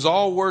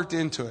worked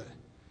into it.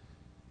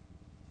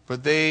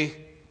 But they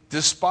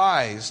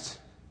despised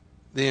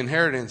the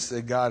inheritance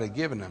that God had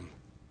given them.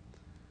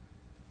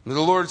 The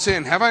Lord's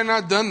saying, have I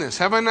not done this?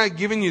 Have I not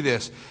given you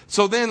this?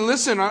 So then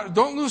listen,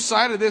 don't lose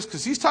sight of this,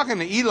 because he's talking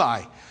to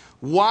Eli.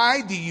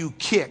 Why do you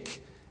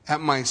kick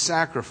at my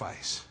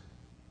sacrifice?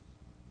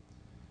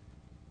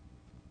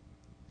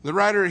 The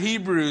writer of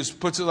Hebrews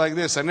puts it like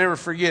this. I never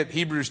forget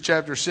Hebrews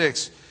chapter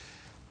 6.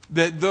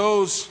 That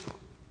those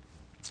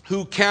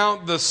who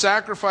count the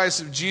sacrifice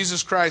of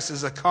Jesus Christ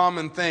as a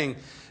common thing,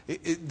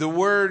 the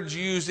word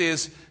used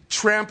is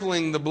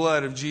trampling the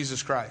blood of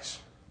Jesus Christ.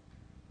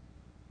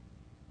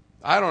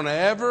 I don't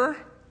ever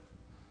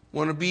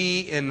want to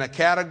be in the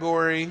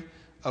category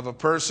of a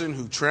person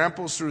who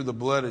tramples through the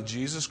blood of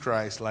Jesus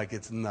Christ like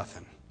it's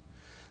nothing.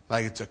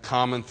 Like it's a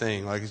common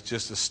thing. Like it's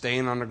just a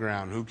stain on the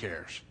ground. Who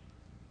cares?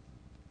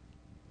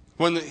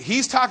 When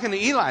he's talking to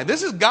Eli,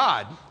 this is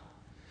God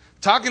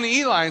talking to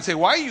Eli and say,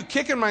 why are you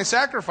kicking my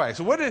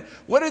sacrifice? What did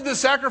the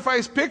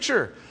sacrifice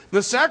picture?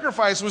 The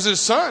sacrifice was his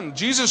son,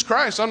 Jesus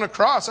Christ, on the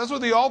cross. That's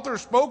what the altar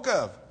spoke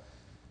of.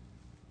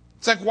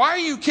 It's like, why are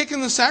you kicking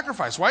the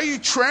sacrifice? Why are you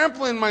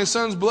trampling my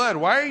son's blood?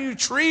 Why are you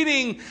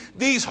treating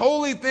these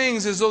holy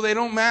things as though they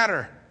don't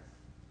matter?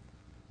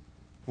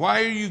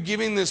 Why are you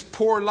giving this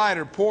poor light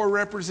or poor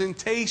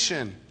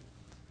representation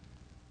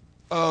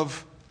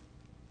of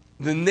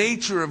the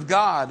nature of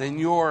God and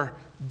your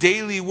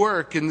daily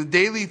work and the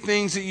daily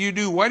things that you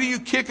do? Why do you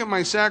kick at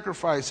my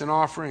sacrifice and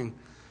offering,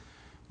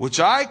 which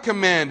I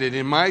commanded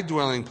in my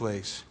dwelling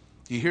place?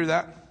 Do you hear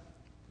that?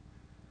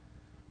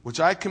 Which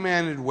I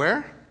commanded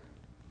where?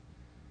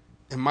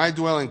 In my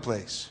dwelling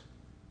place.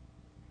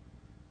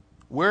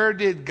 Where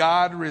did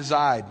God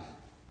reside?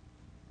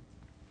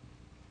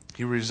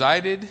 He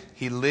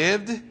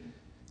lived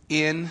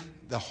in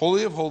the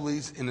Holy of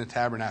Holies in the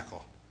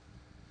tabernacle.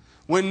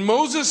 When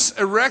Moses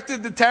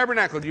erected the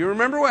tabernacle, do you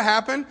remember what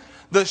happened?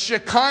 The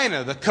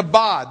Shekinah, the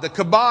kabod. The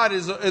kabod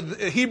is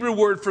a Hebrew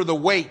word for the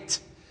weight.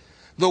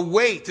 The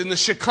weight and the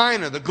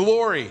Shekinah, the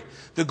glory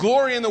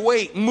and the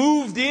weight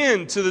moved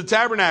into the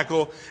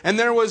tabernacle, and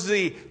there was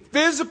the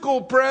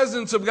physical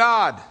presence of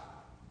God.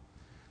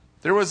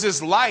 There was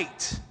this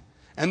light,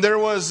 and there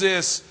was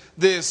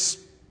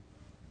this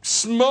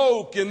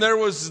smoke, and there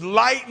was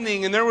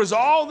lightning, and there was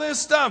all this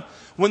stuff.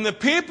 When the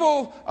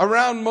people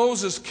around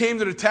Moses came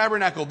to the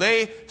tabernacle,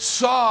 they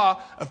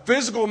saw a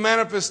physical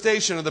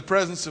manifestation of the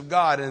presence of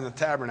God in the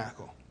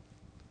tabernacle.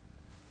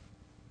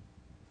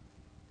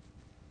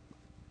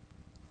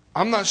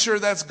 I'm not sure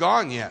that's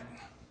gone yet.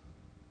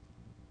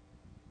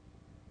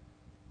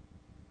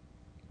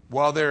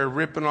 While they're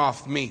ripping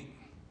off meat.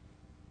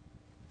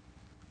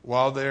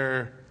 While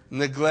they're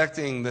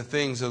neglecting the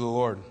things of the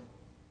Lord.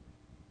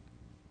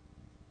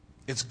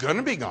 It's going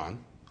to be gone.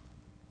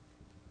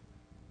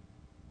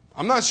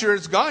 I'm not sure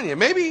it's gone yet.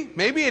 Maybe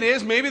it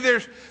is. Maybe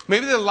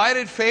the light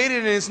had faded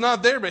and it's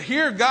not there. But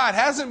here God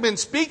hasn't been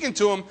speaking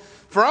to them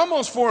for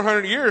almost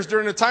 400 years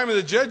during the time of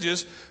the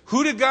judges.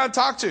 Who did God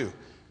talk to?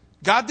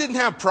 God didn't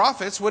have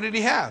prophets. What did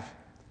he have?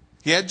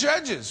 He had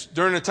judges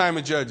during the time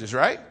of judges,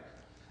 right?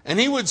 And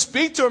he would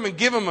speak to them and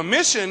give them a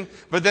mission,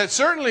 but that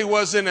certainly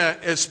wasn't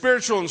a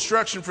spiritual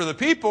instruction for the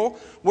people.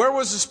 Where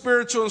was the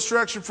spiritual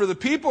instruction for the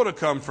people to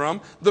come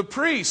from? The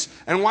priests.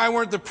 And why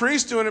weren't the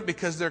priests doing it?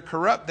 Because they're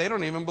corrupt. They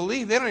don't even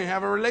believe. They don't even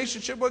have a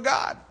relationship with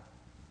God.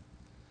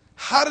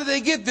 How did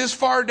they get this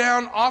far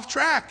down off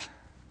track?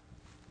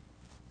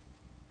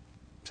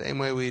 Same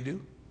way we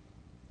do.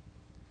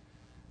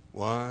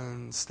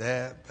 One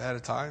step at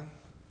a time.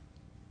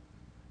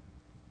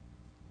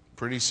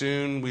 Pretty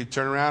soon we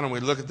turn around and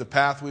we look at the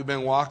path we've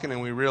been walking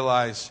and we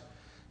realize,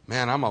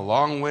 man, I'm a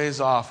long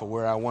ways off of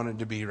where I wanted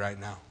to be right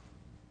now.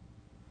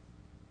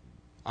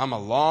 I'm a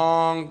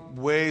long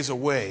ways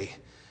away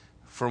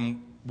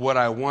from what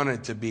I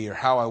wanted to be or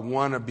how I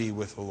want to be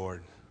with the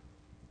Lord.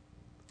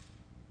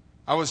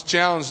 I was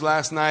challenged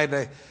last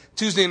night.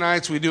 Tuesday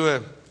nights we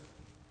do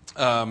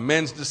a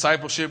men's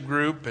discipleship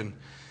group, and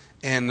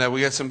we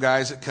got some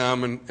guys that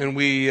come, and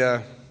we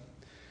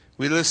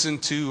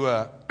listened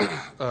to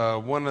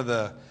one of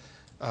the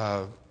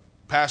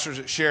pastors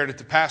that shared at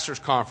the pastors'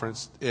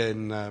 conference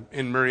in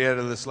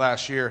Marietta this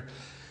last year.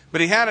 But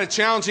he had a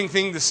challenging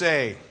thing to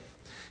say.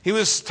 He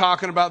was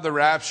talking about the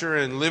rapture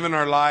and living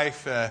our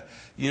life,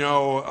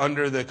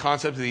 under the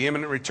concept of the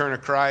imminent return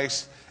of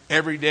Christ.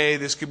 Every day,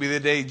 this could be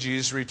the day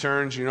Jesus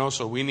returns,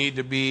 so we need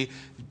to be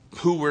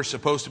who we're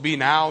supposed to be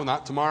now,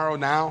 not tomorrow,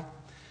 now.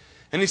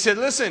 And he said,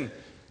 listen,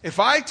 if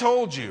I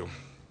told you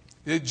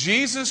that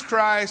Jesus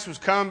Christ was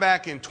coming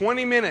back in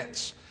 20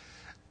 minutes,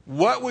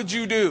 what would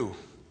you do?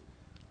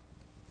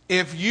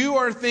 If you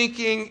are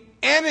thinking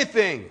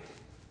anything,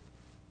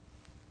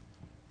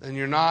 then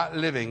you're not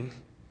living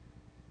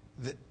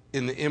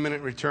in the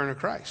imminent return of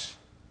Christ.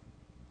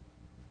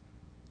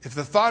 If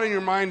the thought in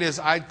your mind is,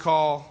 I'd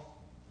call,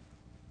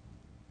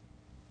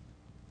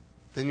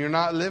 then you're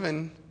not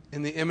living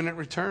in the imminent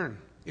return.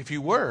 If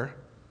you were,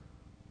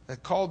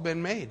 that call had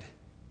been made.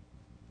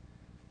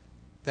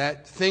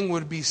 That thing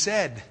would be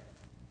said.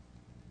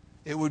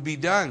 It would be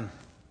done.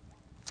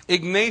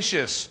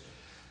 Ignatius,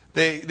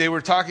 they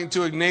were talking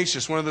to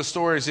Ignatius, one of the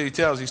stories that he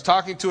tells. He's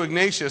talking to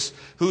Ignatius,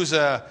 who's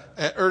an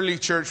early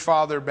church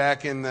father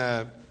back in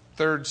the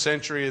 3rd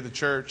century of the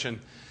church. And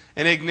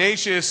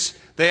Ignatius,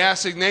 they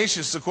asked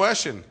Ignatius the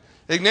question,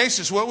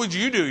 Ignatius, what would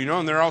you do? You know,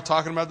 and they're all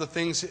talking about the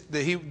things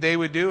that they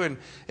would do. And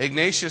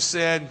Ignatius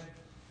said,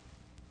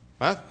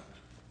 well,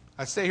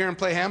 I'd stay here and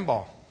play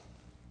handball.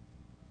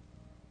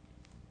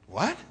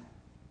 What?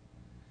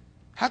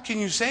 How can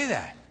you say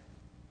that?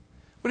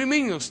 What do you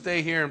mean you'll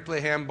stay here and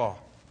play handball?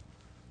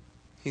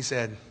 He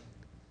said,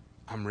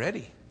 I'm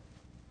ready.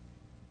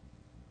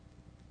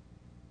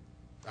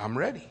 I'm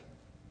ready.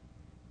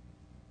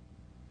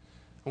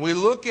 And we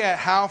look at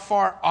how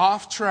far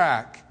off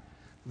track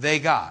they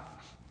got.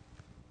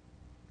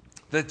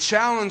 The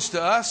challenge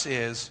to us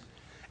is,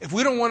 if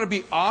we don't want to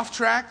be off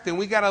track, then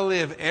we got to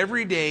live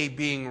every day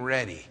being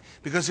ready.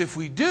 Because if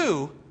we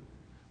do,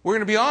 we're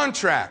going to be on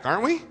track,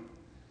 aren't we?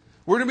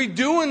 We're going to be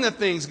doing the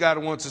things God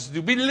wants us to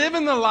do. Be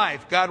living the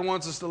life God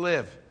wants us to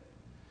live.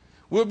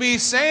 We'll be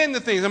saying the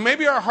things. And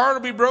maybe our heart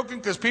will be broken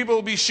because people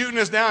will be shooting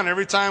us down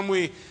every time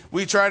we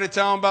try to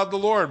tell them about the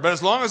Lord. But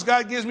as long as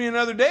God gives me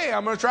another day,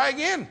 I'm going to try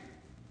again.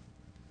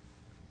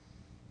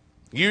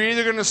 You're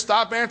either going to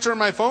stop answering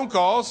my phone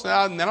calls,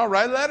 and then I'll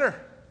write a letter.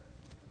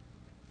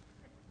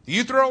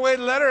 You throw away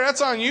the letter,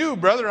 that's on you,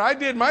 brother. I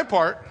did my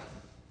part.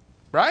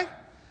 Right?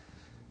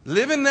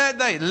 Living that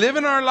day,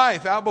 living our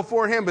life out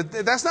before Him. But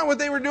that's not what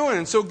they were doing.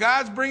 And so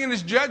God's bringing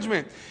His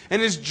judgment.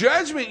 And His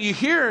judgment, you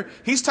hear,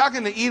 He's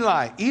talking to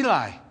Eli.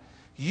 Eli,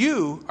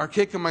 you are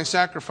kicking my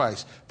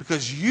sacrifice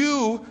because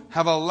you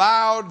have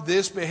allowed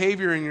this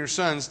behavior in your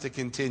sons to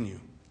continue.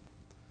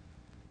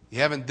 You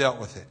haven't dealt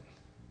with it.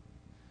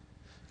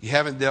 You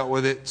haven't dealt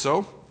with it.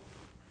 So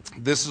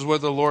this is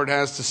what the Lord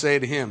has to say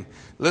to him.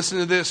 Listen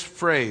to this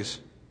phrase.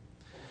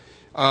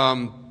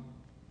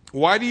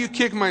 Why do you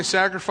kick my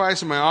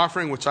sacrifice and my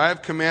offering, which I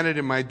have commanded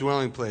in my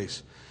dwelling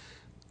place,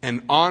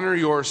 and honor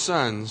your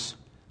sons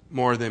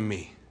more than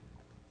me?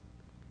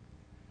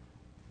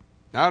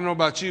 Now, I don't know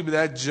about you, but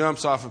that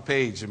jumps off a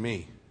page to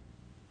me.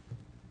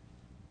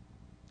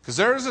 Because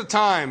there is a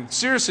time,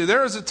 seriously,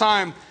 there is a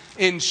time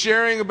in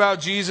sharing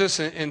about Jesus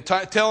and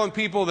telling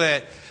people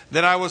that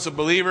I was a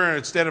believer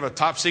instead of a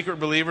top secret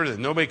believer that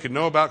nobody could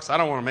know about, because I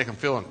don't want to make them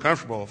feel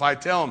uncomfortable. If I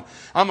tell them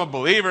I'm a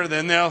believer,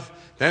 then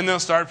they'll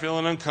start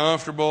feeling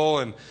uncomfortable,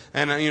 and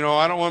you know,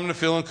 I don't want them to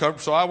feel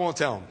uncomfortable, so I won't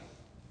tell them.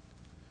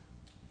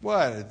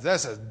 What?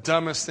 That's the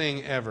dumbest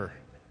thing ever.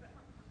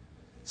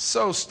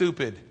 So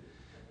stupid.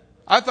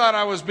 I thought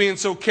I was being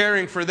so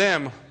caring for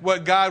them.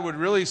 What God would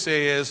really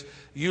say is,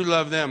 you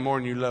love them more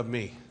than you love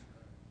me.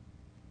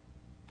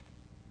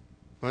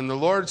 When the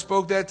Lord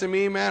spoke that to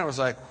me, man, it was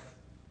like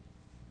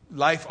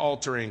life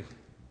altering.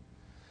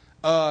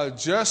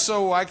 Just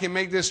so I can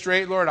make this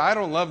straight, Lord, I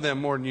don't love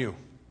them more than you.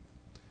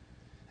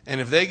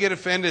 And if they get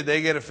offended,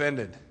 they get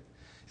offended.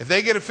 If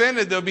they get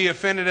offended, they'll be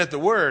offended at the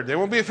word. They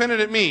won't be offended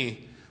at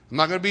me. I'm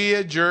not going to be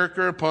a jerk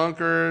or a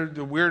punk or a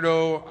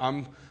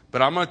weirdo.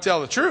 But I'm going to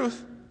tell the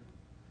truth.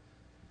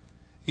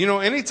 You know,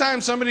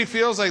 anytime somebody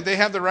feels like they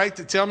have the right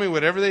to tell me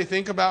whatever they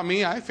think about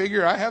me, I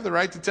figure I have the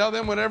right to tell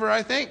them whatever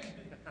I think.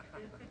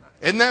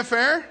 Isn't that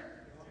fair?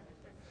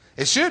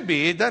 It should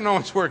be. It doesn't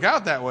always work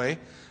out that way.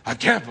 I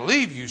can't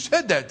believe you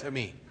said that to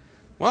me.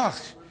 Well,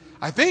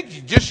 I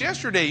think just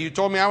yesterday you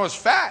told me I was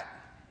fat.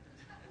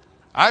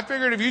 I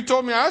figured if you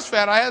told me I was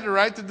fat, I had the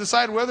right to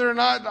decide whether or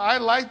not I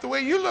liked the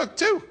way you look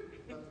too.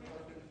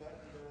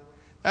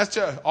 That's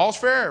all's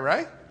fair,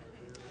 right?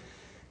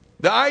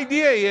 The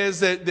idea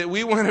is that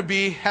we want to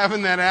be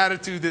having that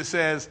attitude that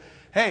says,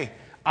 hey,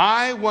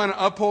 I want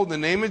to uphold the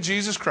name of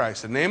Jesus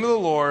Christ, the name of the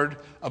Lord,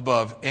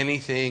 above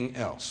anything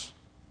else.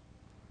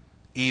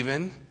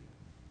 Even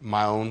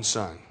my own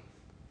son.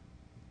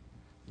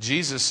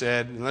 Jesus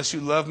said, unless you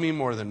love me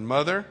more than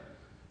mother,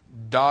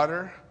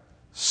 daughter,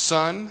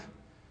 son,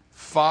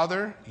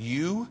 father,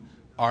 you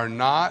are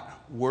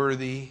not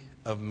worthy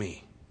of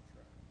me.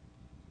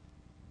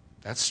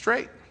 That's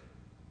straight.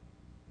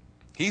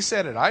 He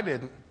said it, I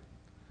didn't.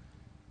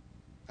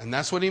 And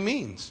that's what he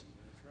means.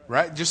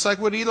 Right? Just like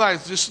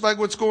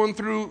what's going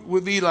through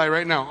with Eli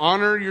right now.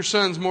 Honor your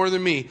sons more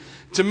than me.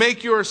 To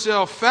make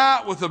yourself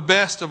fat with the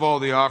best of all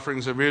the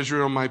offerings of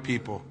Israel, my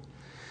people.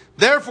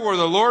 Therefore,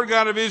 the Lord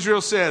God of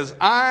Israel says,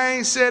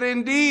 I said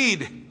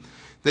indeed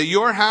that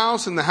your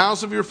house and the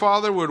house of your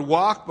father would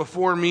walk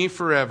before me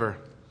forever.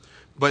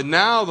 But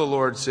now the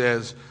Lord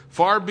says,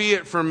 far be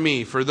it from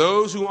me. For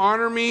those who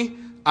honor me,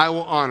 I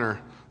will honor.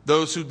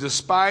 Those who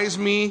despise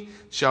me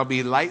shall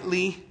be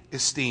lightly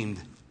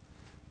esteemed.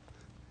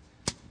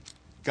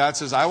 God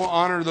says, I will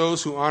honor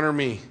those who honor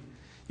me.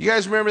 You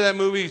guys remember that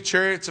movie,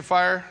 Chariots of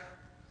Fire?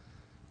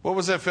 What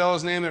was that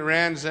fellow's name that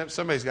ran?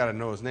 Somebody's got to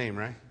know his name,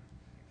 right?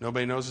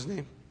 Nobody knows his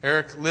name?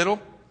 Eric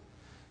Liddell?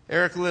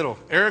 Eric Liddell.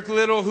 Eric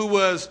Liddell, who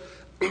was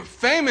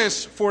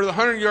famous for the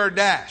 100-yard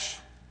dash.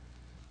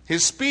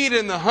 His speed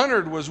in the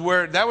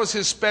 100 that was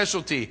his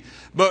specialty.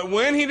 But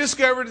when he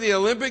discovered the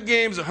Olympic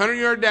Games, the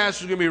 100-yard dash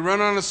was going to be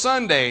run on a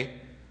Sunday,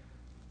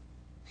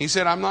 he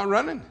said, I'm not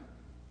running.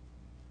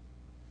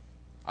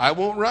 I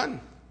won't run.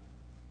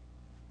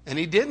 And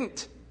he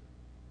didn't.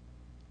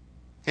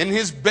 In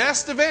his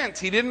best event,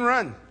 he didn't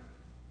run.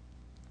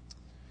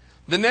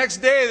 The next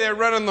day they're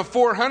running the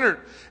 400.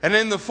 And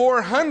in the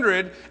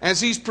 400,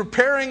 as he's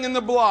preparing in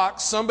the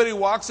blocks, somebody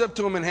walks up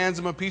to him and hands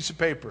him a piece of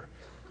paper.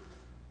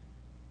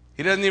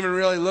 He doesn't even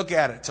really look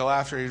at it till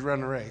after he's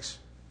run the race.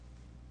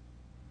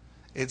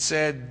 It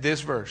said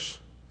this verse,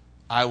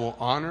 I will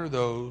honor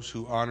those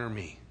who honor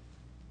me.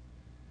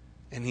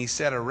 And he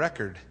set a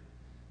record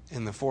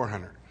in the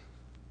 400.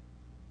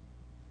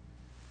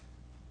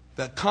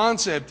 The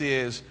concept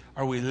is,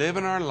 are we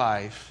living our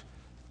life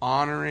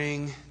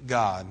honoring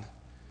God?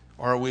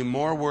 Or are we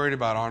more worried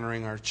about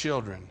honoring our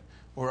children,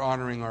 or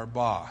honoring our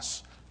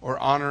boss, or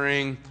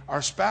honoring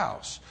our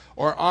spouse,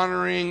 or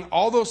honoring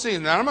all those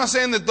things? Now, I'm not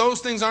saying that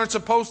those things aren't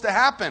supposed to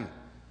happen,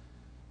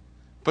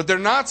 but they're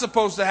not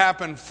supposed to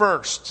happen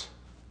first.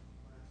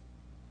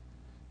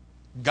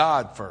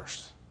 God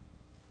first.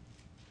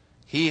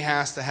 He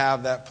has to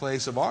have that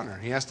place of honor.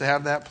 He has to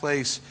have that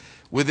place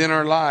within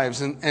our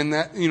lives. And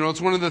that,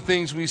 it's one of the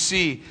things we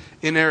see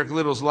in Eric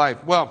Little's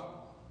life. Well,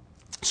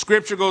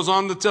 Scripture goes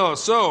on to tell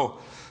us, so,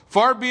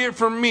 far be it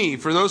from me.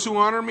 For those who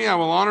honor me, I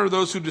will honor.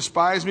 Those who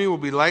despise me will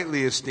be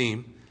lightly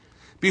esteemed.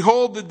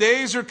 Behold, the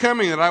days are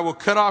coming that I will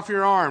cut off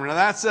your arm. Now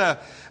that's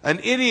an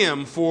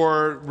idiom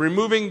for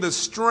removing the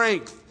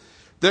strength.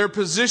 Their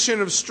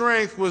position of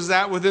strength was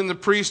that within the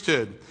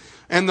priesthood.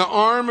 And the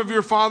arm of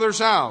your father's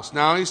house.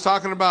 Now he's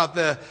talking about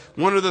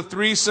one of the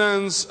three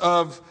sons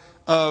of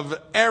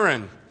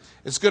Aaron.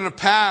 It's going to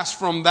pass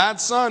from that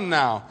son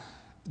now.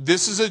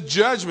 This is a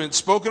judgment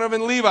spoken of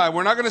in Levi.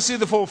 We're not going to see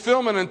the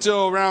fulfillment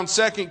until around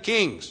 2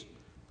 Kings.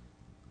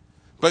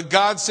 But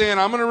God's saying,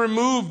 I'm going to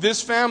remove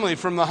this family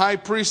from the high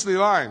priestly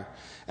line.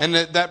 And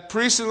that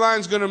priestly line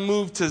is going to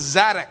move to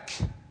Zadok.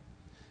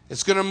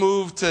 It's going to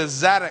move to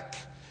Zadok.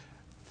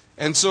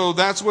 And so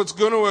that's what's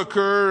going to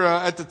occur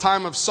at the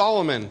time of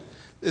Solomon.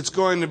 It's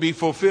going to be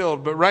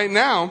fulfilled. But right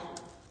now,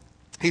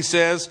 he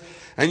says,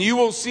 and you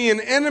will see an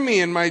enemy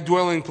in my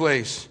dwelling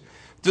place,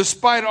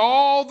 despite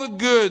all the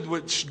good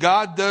which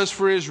God does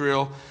for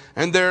Israel,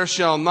 and there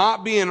shall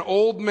not be an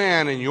old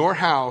man in your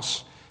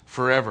house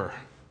forever.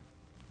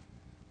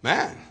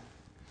 Man,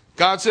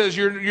 God says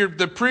you're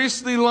the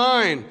priestly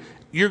line.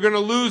 You're going to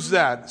lose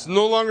that. It's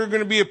no longer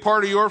going to be a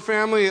part of your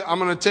family. I'm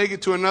going to take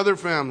it to another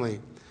family.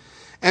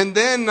 And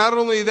then not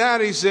only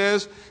that, he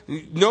says,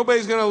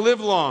 nobody's going to live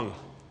long.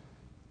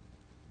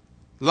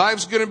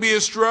 Life's going to be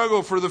a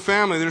struggle for the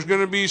family. There's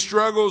going to be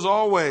struggles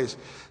always.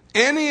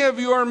 Any of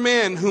your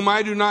men whom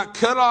I do not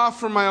cut off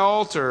from my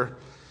altar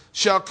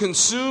shall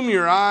consume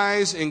your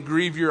eyes and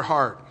grieve your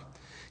heart.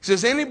 He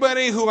says,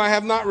 anybody who I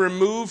have not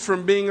removed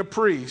from being a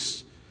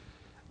priest,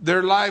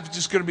 their life is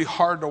just going to be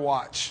hard to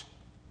watch.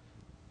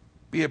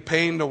 Be a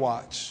pain to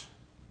watch.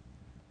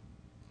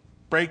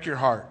 Break your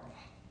heart.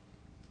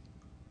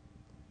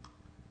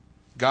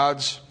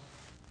 God's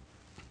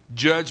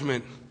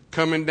judgment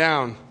coming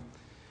down.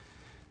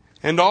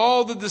 And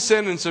all the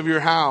descendants of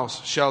your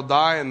house shall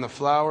die in the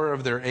flower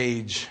of their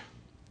age.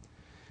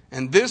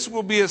 And this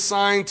will be a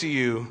sign to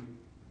you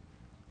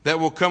that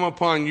will come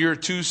upon your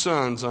two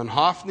sons, on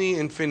Hophni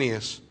and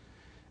Phinehas.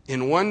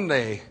 In one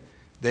day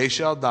they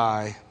shall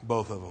die,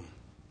 both of them.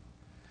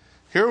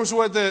 Here's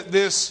what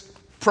this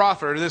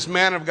prophet, or this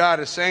man of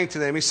God, is saying to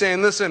them. He's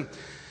saying, listen,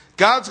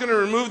 God's going to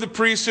remove the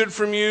priesthood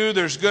from you.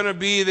 There's going to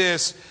be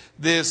this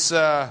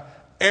era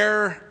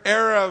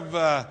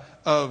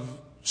of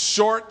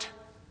short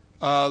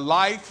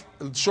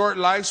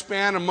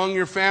lifespan among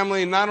your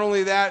family. And not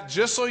only that,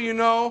 just so you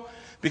know,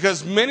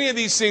 because many of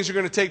these things are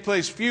going to take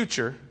place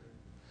future,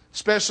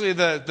 especially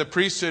the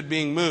priesthood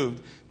being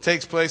moved,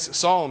 takes place at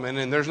Solomon,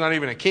 and there's not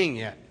even a king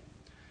yet.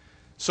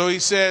 So he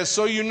says,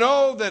 so you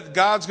know that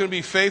God's going to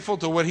be faithful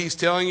to what he's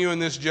telling you in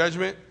this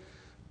judgment.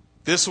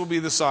 This will be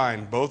the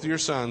sign. Both of your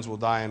sons will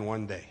die in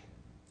one day.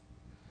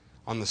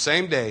 On the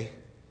same day,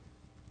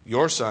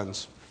 your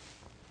sons,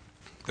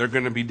 they're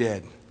going to be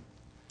dead.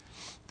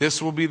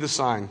 This will be the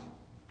sign.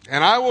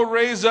 And I will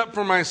raise up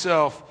for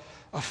myself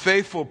a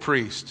faithful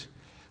priest,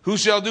 who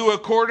shall do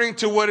according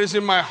to what is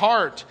in my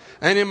heart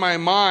and in my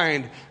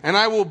mind. And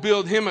I will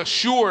build him a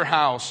sure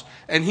house,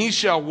 and he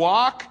shall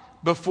walk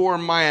before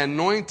my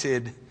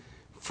anointed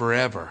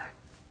forever.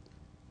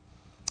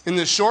 In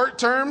the short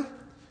term,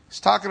 he's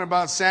talking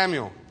about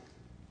Samuel.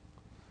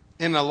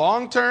 In the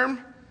long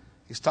term,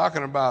 he's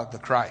talking about the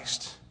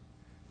Christ,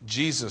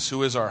 Jesus,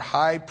 who is our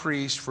high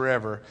priest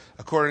forever,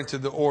 according to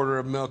the order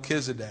of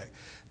Melchizedek.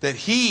 That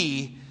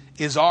he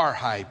is our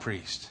high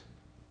priest.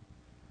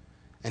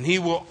 And he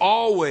will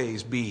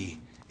always be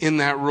in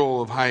that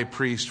role of high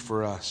priest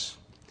for us.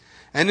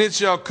 And it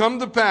shall come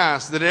to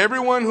pass that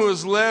everyone who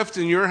is left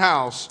in your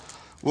house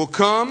will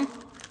come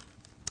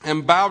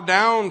and bow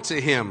down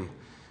to him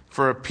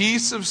for a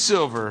piece of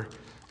silver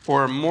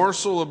or a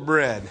morsel of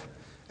bread,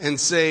 and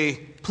say,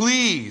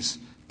 please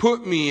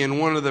put me in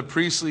one of the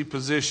priestly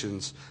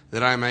positions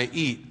that I may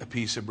eat a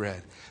piece of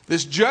bread.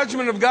 This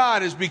judgment of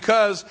God is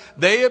because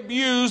they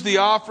abused the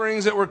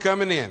offerings that were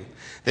coming in.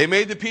 They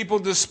made the people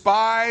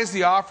despise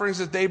the offerings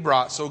that they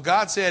brought. So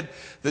God said,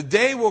 the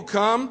day will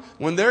come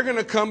when they're going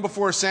to come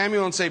before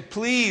Samuel and say,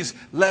 please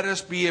let us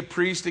be a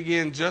priest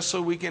again just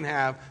so we can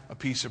have a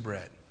piece of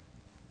bread.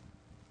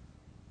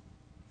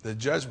 The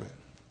judgment.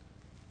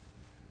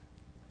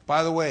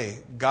 By the way,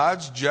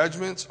 God's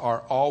judgments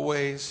are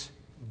always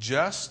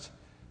just,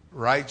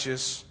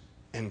 righteous,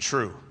 and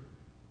true.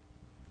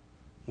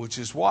 Which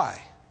is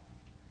why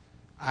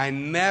I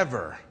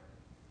never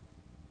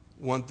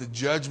want the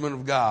judgment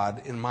of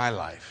God in my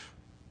life.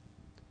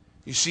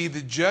 You see,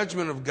 the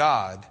judgment of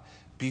God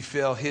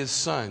befell His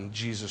Son,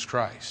 Jesus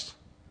Christ.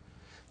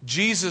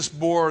 Jesus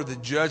bore the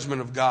judgment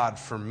of God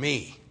for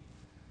me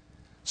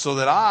so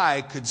that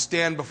I could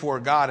stand before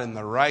God in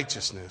the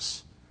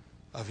righteousness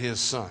of His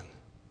Son.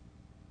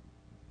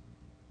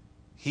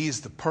 He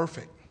is the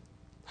perfect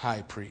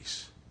high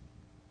priest,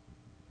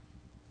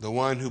 the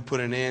one who put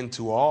an end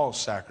to all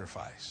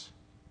sacrifice.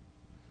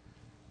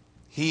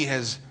 He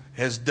has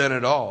done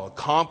it all,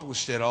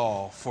 accomplished it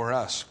all for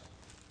us.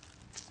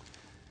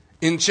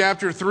 In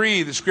chapter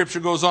 3, the scripture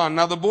goes on.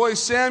 Now the boy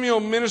Samuel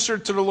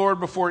ministered to the Lord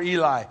before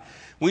Eli.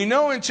 We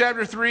know in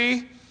chapter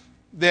 3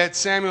 that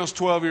Samuel's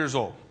 12 years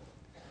old.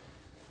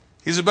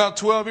 He's about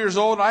 12 years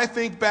old. I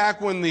think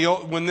back when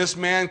this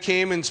man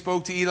came and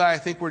spoke to Eli, I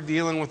think we're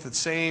dealing with the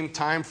same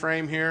time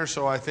frame here.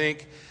 So I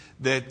think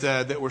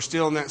that we're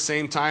still in that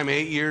same time.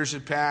 8 years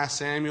had passed.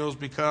 Samuel's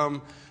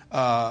become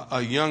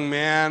a young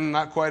man,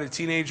 not quite a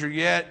teenager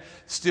yet,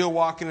 still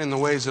walking in the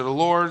ways of the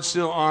Lord,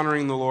 still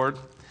honoring the Lord.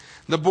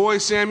 The boy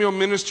Samuel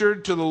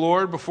ministered to the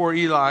Lord before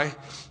Eli,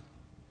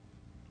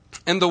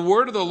 and the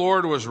word of the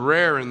Lord was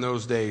rare in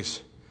those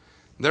days.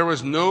 There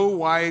was no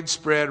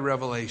widespread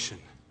revelation.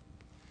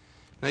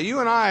 Now you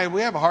and I,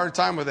 we have a hard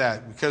time with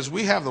that because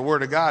we have the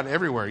Word of God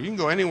everywhere. You can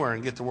go anywhere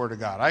and get the Word of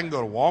God. I can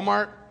go to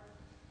Walmart,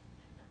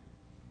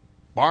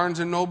 Barnes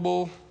 &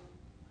 Noble,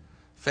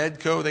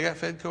 Fedco. They got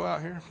Fedco out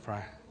here?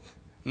 Probably.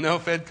 No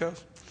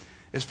Fedcos?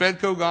 Is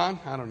Fedco gone?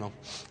 I don't know.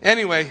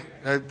 Anyway,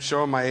 I'm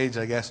showing my age,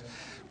 I guess.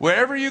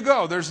 Wherever you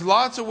go, there's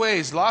lots of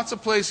ways, lots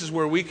of places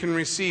where we can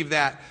receive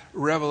that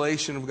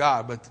revelation of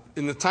God. But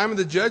in the time of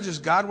the judges,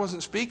 God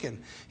wasn't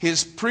speaking.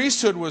 His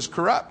priesthood was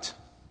corrupt.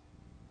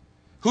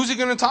 Who's he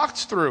going to talk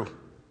through?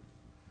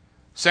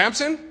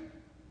 Samson?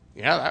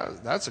 Yeah,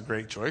 that's a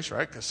great choice,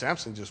 right? Because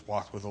Samson just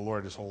walked with the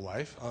Lord his whole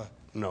life.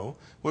 No.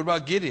 What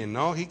about Gideon?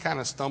 No, he kind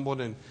of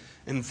stumbled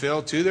and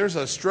fell too. There's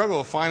a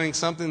struggle of finding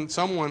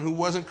someone who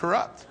wasn't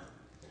corrupt.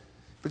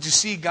 But you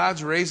see,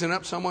 God's raising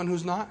up someone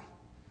who's not.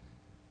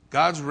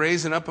 God's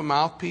raising up a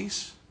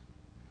mouthpiece,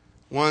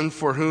 one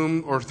for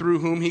whom or through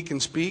whom he can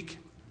speak.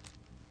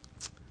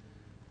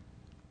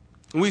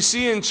 We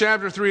see in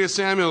chapter 3 of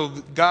Samuel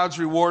God's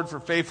reward for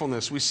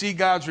faithfulness. We see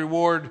God's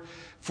reward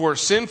for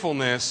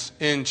sinfulness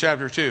in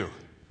chapter 2.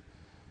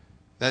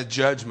 That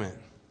judgment.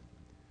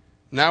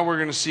 Now we're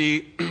going to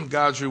see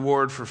God's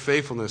reward for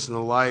faithfulness in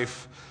the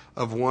life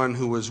of one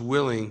who was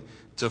willing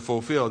to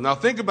fulfill. Now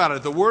think about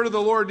it. The word of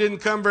the Lord didn't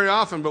come very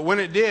often, but when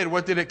it did,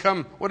 what did it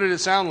come? What did it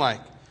sound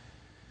like?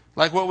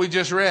 Like what we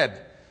just read.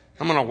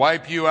 I'm going to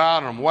wipe you out.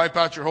 I'm going to wipe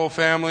out your whole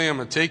family. I'm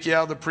going to take you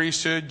out of the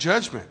priesthood.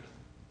 Judgment.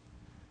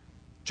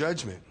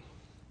 Judgment.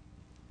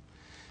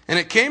 And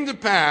it came to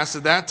pass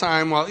at that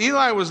time, while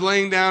Eli was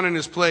laying down in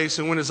his place,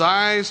 and when his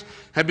eyes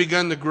had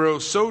begun to grow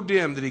so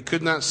dim that he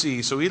could not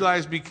see, so Eli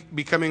is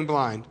becoming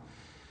blind,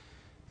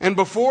 and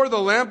before the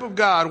lamp of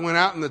God went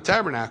out in the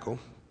tabernacle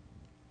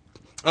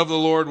of the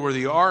Lord where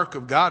the ark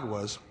of God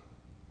was,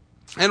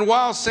 and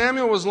while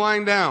Samuel was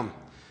lying down,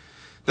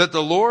 that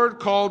the Lord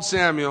called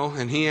Samuel,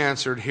 and he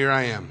answered, "Here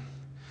I am."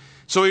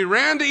 So he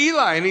ran to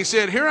Eli and he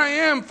said, "Here I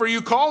am, for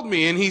you called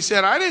me." And he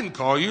said, "I didn't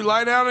call you.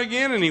 Lie down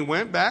again." And he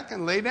went back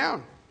and lay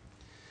down.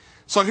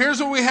 So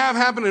here's what we have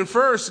happening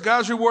first.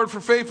 God's reward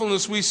for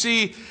faithfulness. We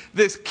see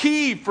this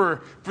key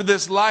for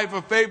this life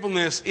of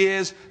faithfulness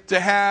is to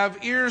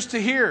have ears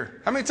to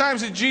hear. How many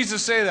times did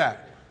Jesus say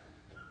that?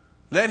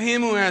 Let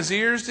him who has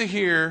ears to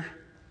hear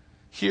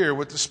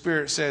what the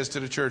Spirit says to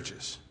the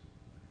churches.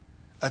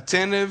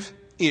 Attentive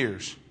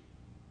ears.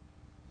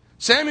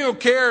 Samuel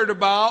cared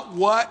about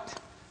what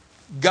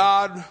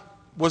God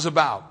was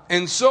about.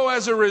 And so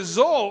as a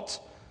result,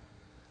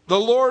 the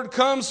Lord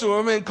comes to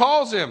him and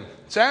calls him,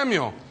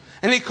 Samuel.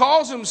 And he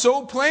calls him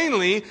so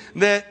plainly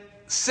that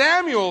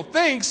Samuel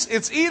thinks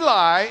it's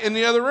Eli in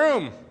the other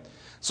room.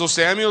 So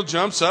Samuel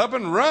jumps up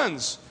and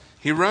runs.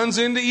 He runs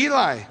into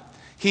Eli.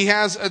 He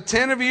has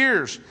attentive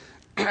ears.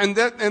 And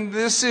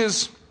this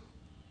is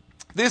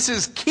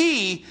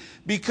key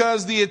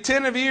because the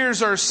attentive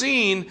ears are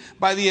seen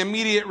by the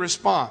immediate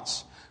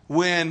response.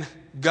 When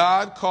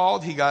God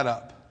called, he got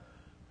up.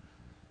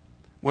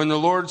 When the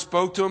Lord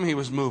spoke to him, he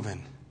was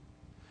moving.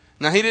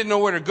 Now, he didn't know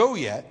where to go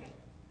yet.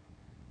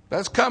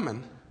 That's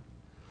coming.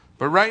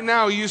 But right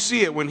now, you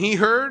see it. When he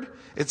heard,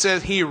 it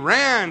says he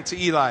ran to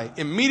Eli.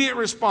 Immediate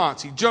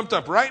response. He jumped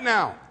up right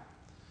now.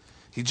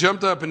 He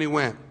jumped up and he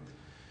went.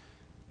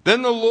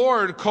 Then the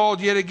Lord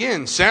called yet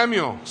again,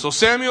 Samuel. So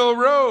Samuel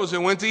arose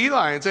and went to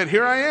Eli and said,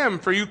 Here I am,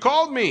 for you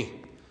called me.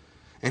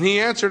 And he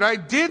answered, I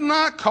did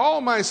not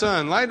call, my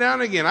son. Lie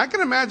down again. I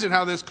can imagine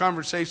how this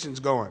conversation's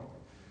going.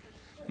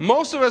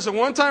 Most of us at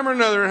one time or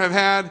another have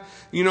had,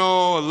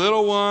 a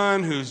little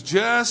one who's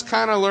just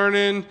kind of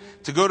learning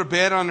to go to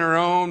bed on their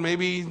own,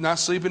 maybe not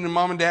sleeping in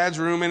mom and dad's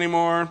room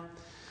anymore.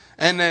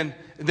 And then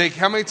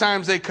how many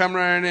times they come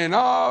running in,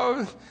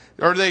 or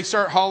they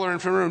start hollering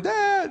from the room,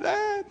 Dad,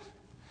 Dad.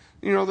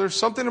 There's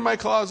something in my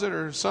closet,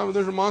 or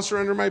there's a monster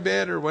under my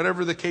bed, or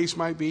whatever the case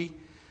might be.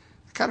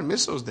 I kind of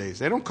miss those days.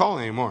 They don't call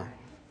anymore.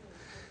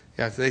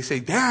 Yeah, they say,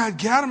 Dad,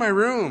 get out of my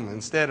room,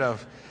 instead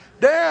of,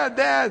 Dad,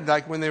 Dad,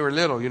 like when they were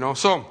little,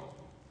 So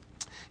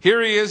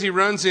here he is, he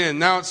runs in.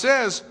 Now it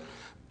says,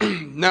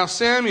 Now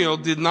Samuel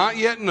did not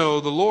yet know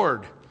the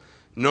Lord,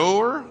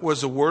 nor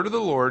was the word of the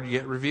Lord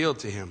yet revealed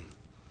to him.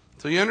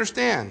 So you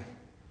understand,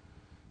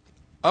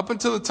 up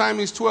until the time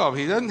he's 12,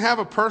 he doesn't have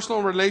a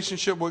personal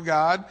relationship with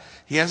God.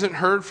 He hasn't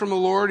heard from the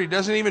Lord. He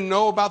doesn't even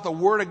know about the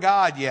Word of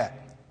God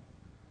yet.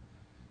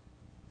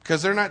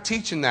 Because they're not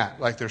teaching that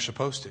like they're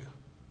supposed to.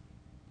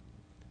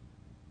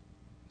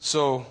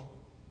 So,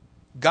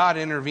 God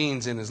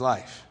intervenes in his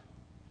life.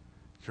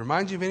 Does it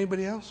remind you of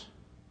anybody else?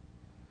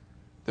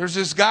 There's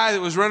this guy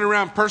that was running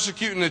around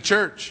persecuting the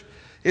church.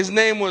 His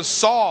name was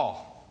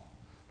Saul.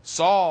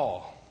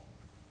 Saul.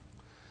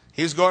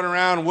 He was going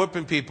around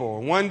whooping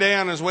people. One day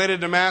on his way to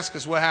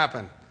Damascus, what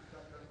happened?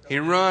 He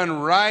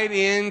ran right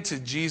into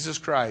Jesus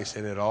Christ,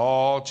 and it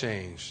all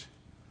changed.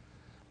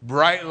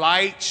 Bright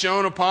light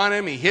shone upon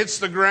him. He hits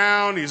the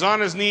ground. He's on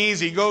his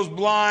knees. He goes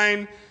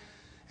blind.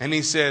 And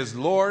he says,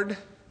 Lord,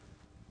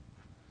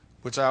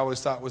 which I always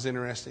thought was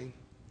interesting,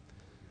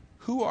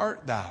 who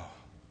art thou?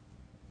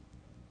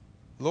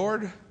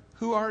 Lord,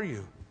 who are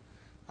you?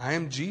 I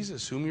am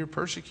Jesus, whom you're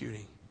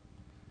persecuting.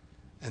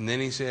 And then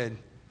he said,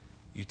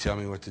 you tell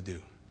me what to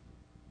do.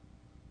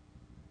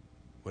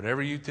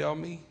 Whatever you tell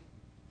me,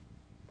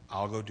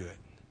 I'll go do it.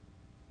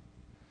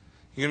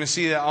 You're going to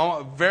see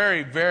that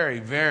very, very,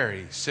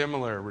 very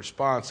similar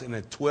response in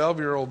a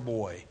 12-year-old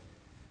boy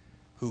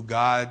who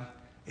God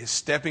is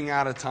stepping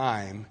out of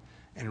time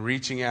and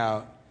reaching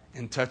out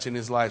and touching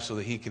his life so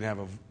that he can have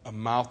a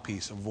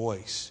mouthpiece, a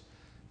voice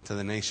to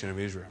the nation of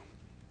Israel.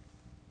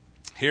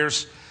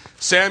 Here's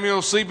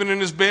Samuel sleeping in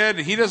his bed.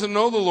 He doesn't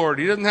know the Lord.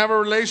 He doesn't have a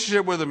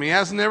relationship with him. He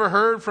hasn't ever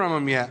heard from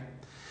him yet.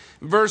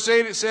 In verse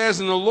 8 it says,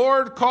 And the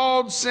Lord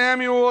called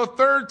Samuel a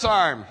third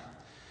time.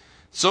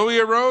 So he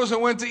arose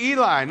and went to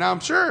Eli. Now I'm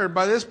sure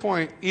by this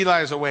point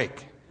Eli is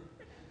awake.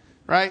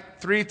 Right?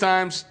 3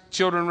 times,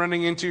 children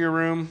running into your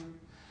room.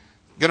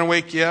 Gonna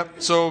wake you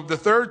up. So the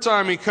third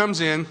time he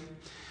comes in.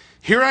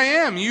 Here I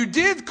am. You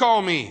did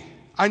call me.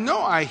 I know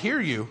I hear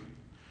you.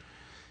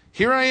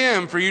 Here I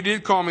am, for you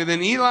did call me.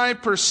 Then Eli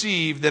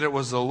perceived that it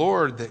was the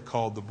Lord that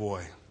called the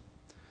boy.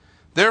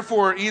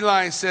 Therefore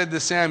Eli said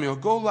to Samuel,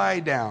 Go lie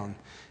down,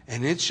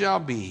 and it shall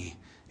be,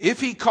 if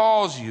he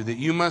calls you, that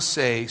you must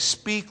say,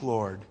 Speak,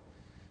 Lord,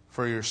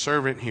 for your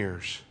servant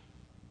hears.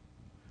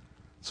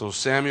 So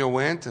Samuel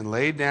went and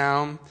lay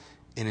down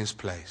in his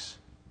place.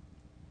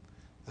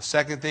 The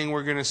second thing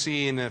we're going to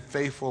see in a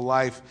faithful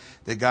life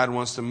that God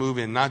wants to move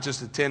in, not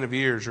just a 10 of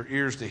ears or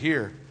ears to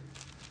hear,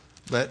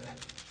 but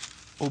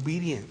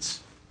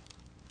obedience.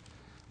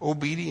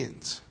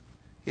 Obedience.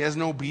 He has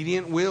an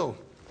obedient will.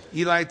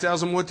 Eli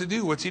tells him what to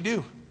do. What's he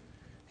do?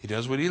 He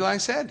does what Eli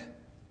said.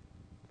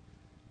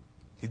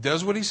 He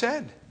does what he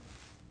said.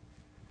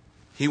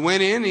 He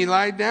went in, he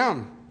lied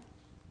down.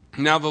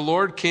 Now the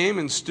Lord came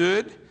and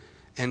stood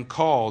and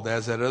called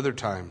as at other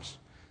times.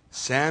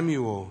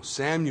 Samuel,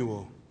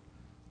 Samuel.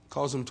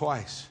 Calls him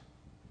twice.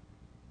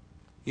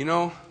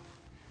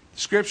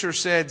 Scripture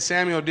said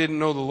Samuel didn't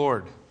know the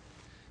Lord.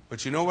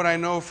 But you know what I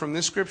know from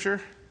this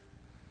scripture?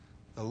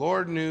 The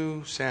Lord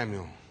knew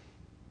Samuel.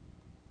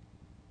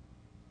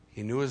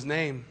 He knew his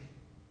name.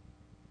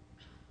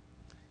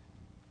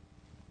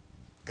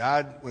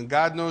 When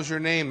God knows your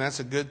name,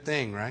 that's a good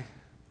thing, right?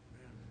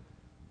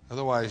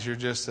 Otherwise, you're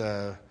just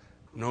a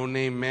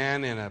no-name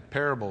man in a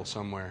parable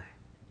somewhere.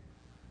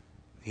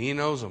 He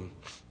knows him.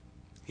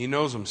 He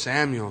knows him.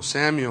 Samuel,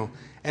 Samuel.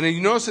 And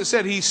you notice it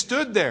said he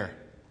stood there.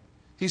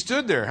 He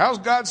stood there. How's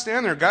God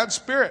stand there? God's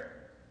spirit.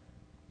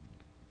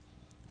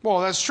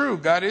 Well, that's true.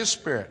 God is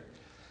spirit.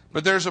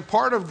 But there's a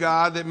part of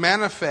God that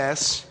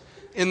manifests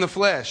in the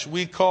flesh.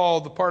 We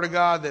call the part of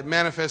God that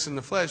manifests in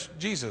the flesh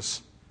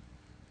Jesus.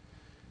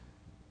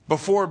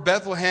 Before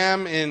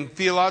Bethlehem, in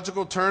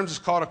theological terms, is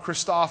called a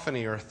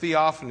Christophany or a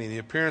theophany, the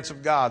appearance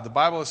of God. The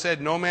Bible has said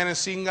no man has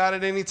seen God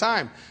at any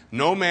time.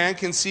 No man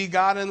can see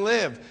God and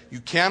live. You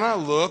cannot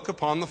look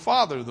upon the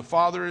Father. The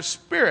Father is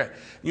spirit.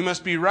 You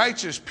must be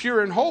righteous,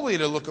 pure, and holy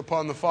to look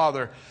upon the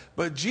Father.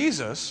 But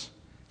Jesus,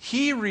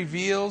 He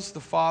reveals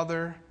the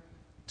Father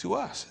to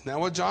us. Isn't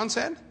that what John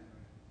said?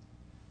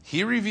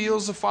 He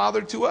reveals the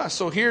Father to us.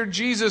 So here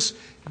Jesus,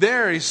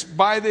 there, he's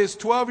by this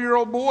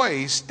 12-year-old boy.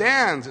 He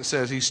stands, it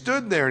says. He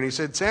stood there and he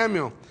said,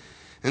 Samuel.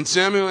 And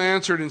Samuel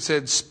answered and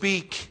said,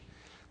 Speak,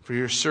 for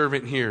your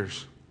servant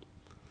hears.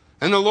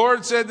 And the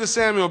Lord said to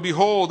Samuel,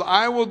 behold,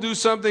 I will do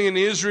something in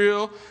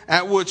Israel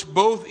at which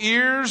both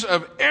ears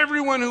of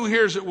everyone who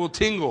hears it will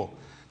tingle.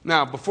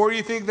 Now, before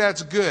you think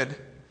that's good,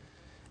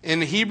 in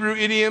the Hebrew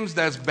idioms,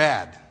 that's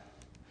bad.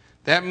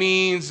 That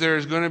means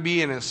there's going to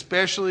be an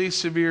especially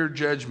severe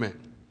judgment.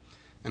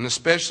 An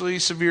especially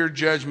severe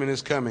judgment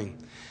is coming.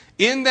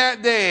 In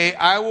that day,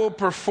 I will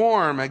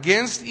perform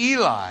against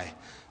Eli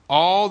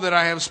all that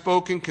I have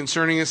spoken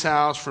concerning his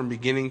house from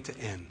beginning to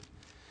end.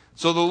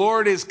 So the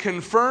Lord is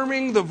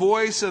confirming the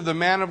voice of the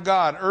man of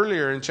God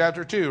earlier in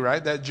chapter 2,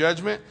 right? That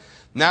judgment.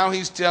 Now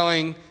he's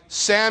telling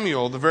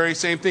Samuel the very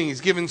same thing. He's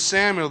given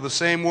Samuel the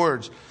same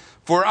words.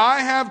 For I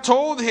have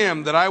told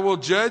him that I will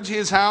judge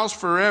his house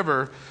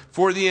forever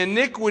for the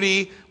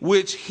iniquity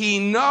which he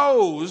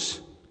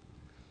knows,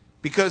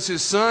 because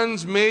his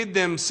sons made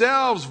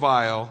themselves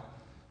vile,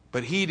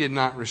 but he did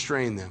not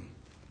restrain them.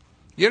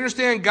 You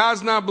understand,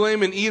 God's not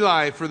blaming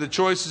Eli for the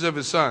choices of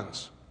his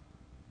sons.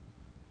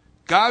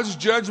 God's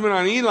judgment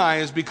on Eli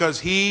is because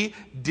he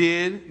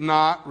did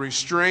not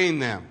restrain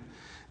them.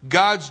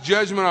 God's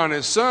judgment on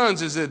his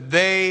sons is that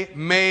they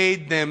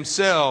made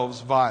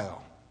themselves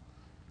vile.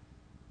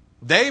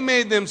 They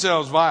made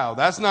themselves vile.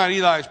 That's not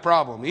Eli's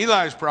problem.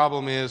 Eli's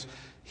problem is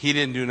he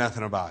didn't do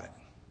nothing about it.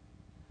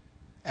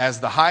 As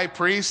the high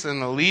priest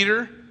and the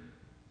leader,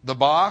 the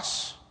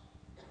boss,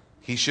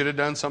 he should have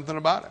done something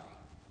about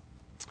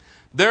it.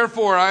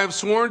 Therefore, I have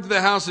sworn to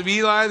the house of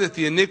Eli that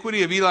the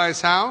iniquity of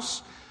Eli's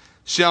house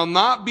shall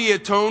not be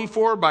atoned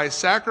for by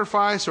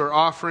sacrifice or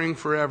offering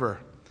forever.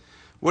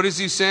 What is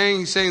he saying?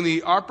 He's saying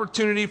the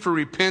opportunity for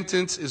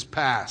repentance is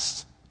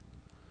past.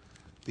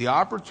 The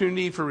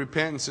opportunity for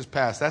repentance is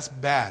past. That's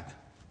bad.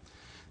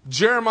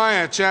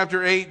 Jeremiah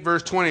chapter 8,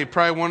 verse 20,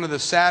 probably one of the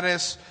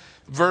saddest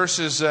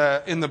verses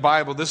in the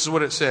Bible. This is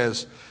what it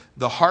says.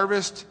 The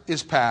harvest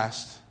is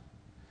past.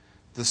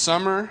 The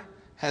summer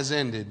has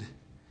ended,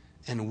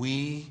 and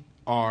we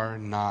are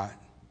not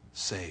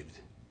saved.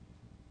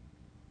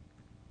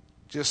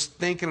 Just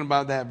thinking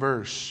about that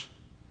verse,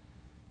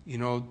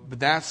 but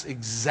that's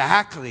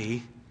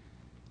exactly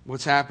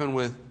what's happened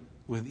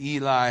with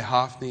Eli,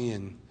 Hophni,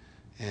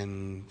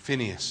 and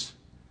Phinehas.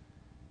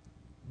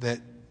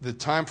 That the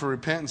time for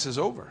repentance is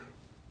over.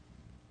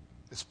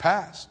 It's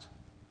past.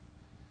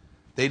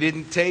 They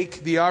didn't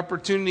take the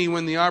opportunity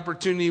when the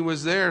opportunity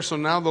was there, so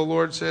now the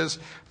Lord says,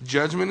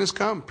 judgment has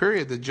come,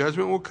 period. The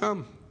judgment will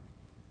come.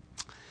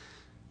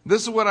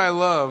 This is what I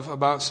love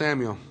about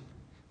Samuel.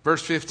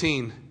 Verse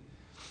 15.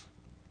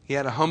 He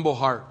had a humble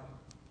heart.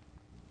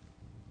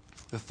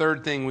 The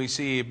third thing we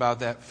see about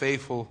that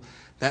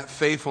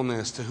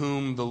faithfulness to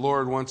whom the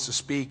Lord wants to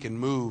speak and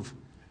move.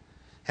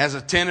 Has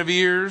attentive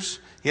ears.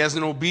 He has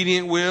an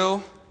obedient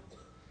will.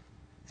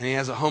 And he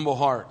has a humble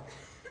heart.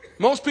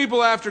 Most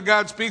people, after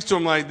God speaks to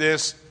them like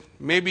this,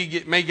 may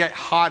get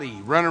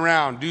haughty, run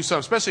around, do something,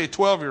 especially a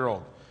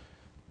 12-year-old.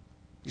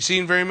 You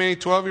seen very many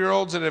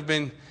 12-year-olds that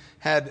have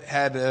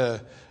had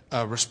a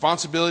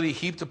responsibility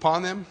heaped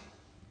upon them?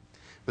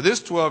 But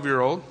this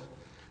 12-year-old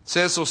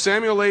says, so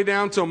Samuel lay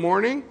down till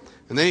morning,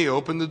 and then he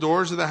opened the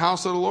doors of the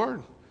house of the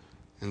Lord.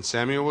 And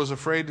Samuel was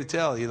afraid to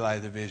tell Eli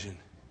the vision.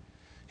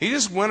 He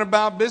just went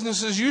about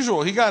business as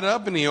usual. He got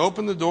up and he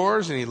opened the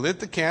doors and he lit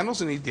the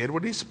candles and he did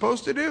what he's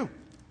supposed to do.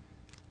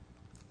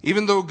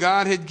 Even though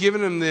God had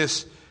given him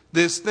this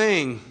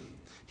thing,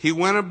 he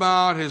went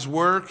about his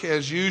work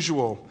as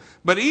usual.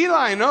 But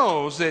Eli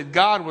knows that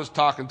God was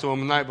talking to him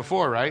the night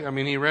before, right? I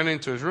mean, he ran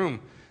into his room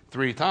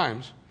 3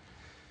 times.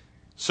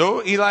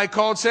 So Eli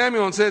called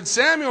Samuel and said,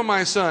 Samuel,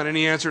 my son. And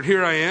he answered,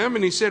 here I am.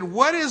 And he said,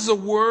 what is the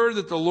word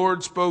that the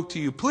Lord spoke to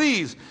you?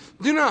 Please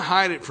do not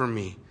hide it from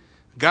me.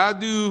 God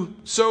do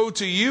so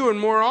to you and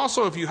more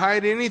also if you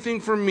hide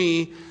anything from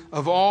me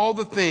of all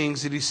the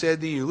things that he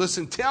said to you.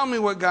 Listen, tell me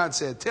what God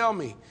said. Tell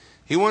me.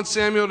 He wants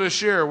Samuel to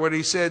share what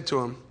he said to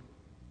him.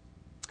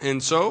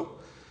 And so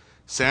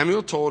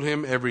Samuel told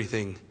him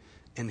everything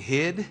and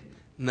hid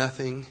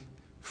nothing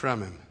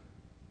from him.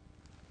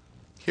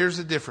 Here's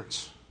the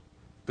difference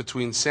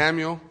between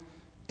Samuel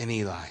and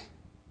Eli.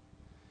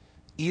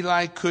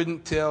 Eli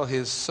couldn't tell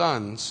his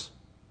sons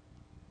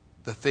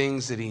the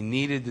things that he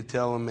needed to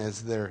tell them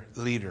as their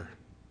leader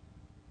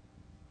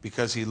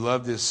because he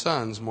loved his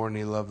sons more than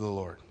he loved the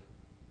Lord.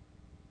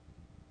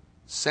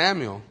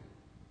 Samuel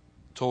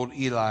told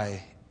Eli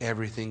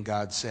everything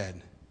God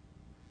said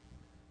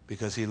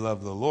because he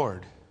loved the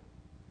Lord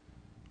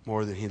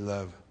more than he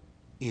loved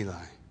Eli.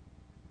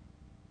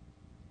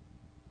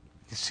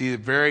 You see a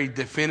very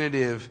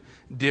definitive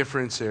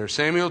difference there.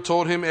 Samuel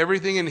told him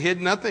everything and hid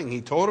nothing.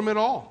 He told him it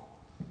all.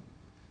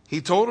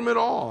 He told him it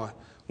all.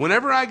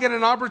 Whenever I get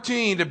an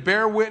opportunity to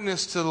bear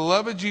witness to the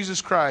love of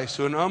Jesus Christ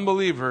to an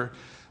unbeliever,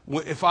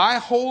 if I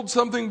hold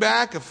something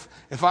back,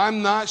 if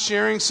I'm not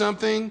sharing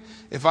something,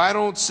 if I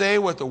don't say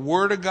what the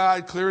Word of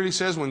God clearly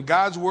says, when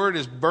God's Word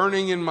is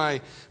burning in my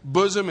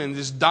bosom and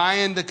just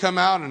dying to come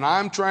out and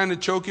I'm trying to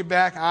choke it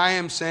back, I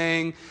am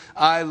saying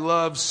I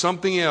love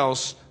something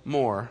else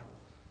more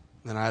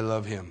than I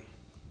love Him.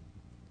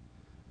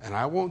 And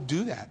I won't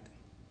do that.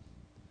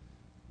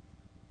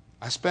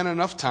 I spent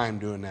enough time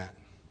doing that.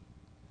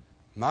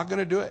 I'm not going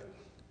to do it.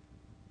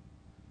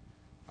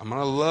 I'm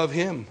going to love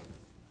him.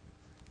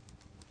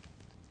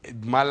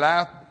 My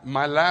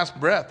last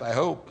breath, I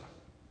hope.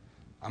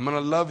 I'm going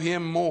to love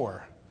him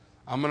more.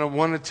 I'm going to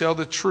want to tell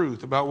the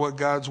truth about what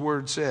God's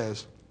word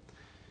says.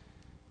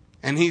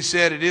 And he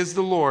said, it is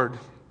the Lord.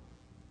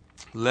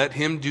 Let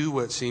him do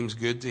what seems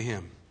good to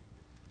him.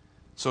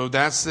 So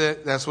that's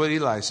what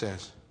Eli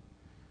says.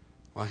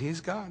 Well, he's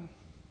God.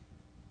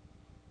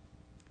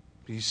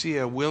 You see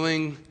a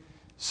willing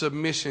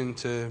submission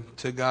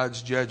to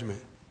God's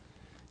judgment.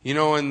 You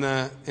know, in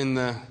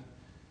the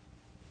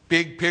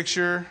big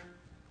picture,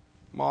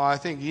 well, I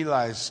think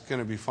Eli's going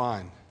to be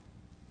fine.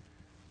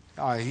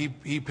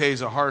 He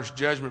pays a harsh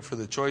judgment for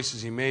the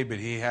choices he made, but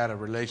he had a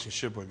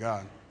relationship with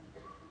God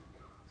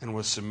and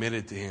was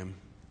submitted to him.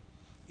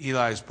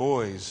 Eli's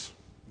boys,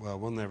 well,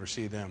 we'll never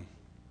see them.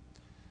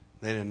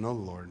 They didn't know the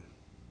Lord.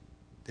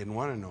 Didn't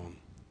want to know him.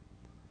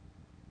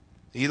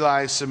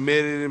 Eli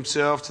submitted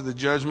himself to the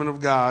judgment of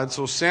God.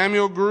 So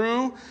Samuel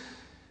grew,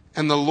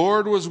 and the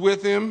Lord was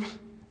with him,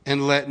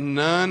 and let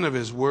none of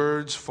his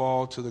words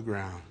fall to the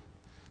ground.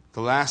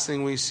 The last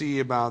thing we see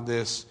about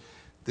this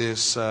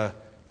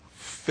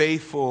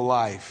faithful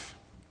life,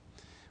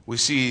 we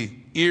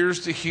see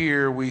ears to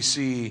hear, we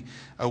see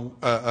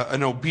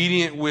an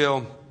obedient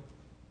will,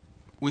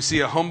 we see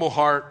a humble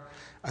heart,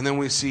 and then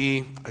we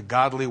see a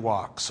godly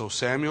walk. So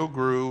Samuel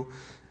grew,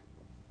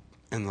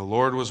 and the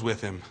Lord was with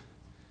him,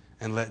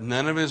 and let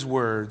none of his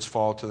words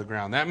fall to the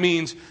ground. That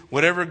means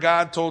whatever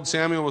God told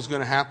Samuel was going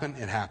to happen,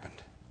 it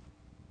happened.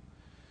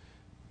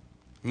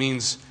 It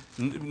means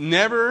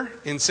never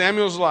in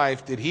Samuel's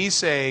life did he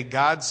say,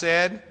 God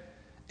said,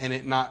 and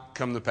it not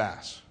come to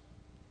pass.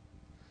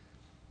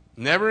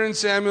 Never in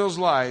Samuel's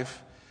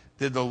life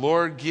did the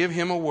Lord give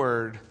him a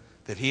word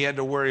that he had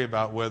to worry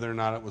about whether or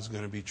not it was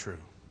going to be true.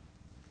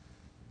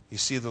 You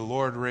see, the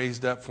Lord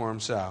raised up for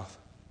himself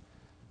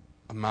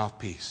a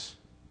mouthpiece.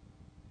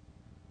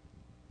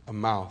 A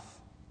mouth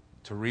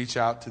to reach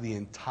out to the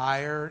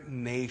entire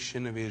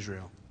nation of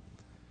Israel.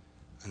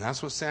 And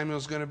that's what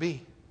Samuel's going to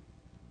be.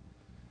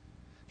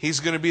 He's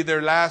going to be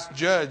their last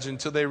judge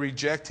until they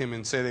reject him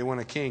and say they want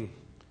a king.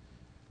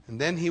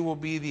 And then he will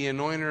be the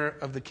anointer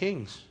of the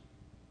kings.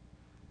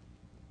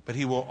 But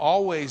he will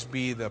always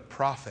be the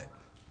prophet,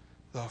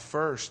 the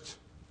first.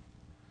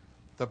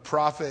 The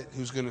prophet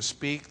who's going to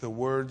speak the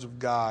words of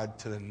God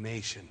to the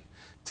nation,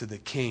 to the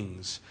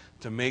kings,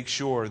 to make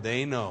sure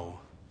they know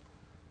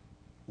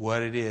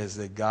what it is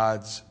that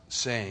God's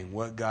saying,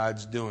 what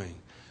God's doing.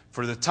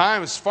 For the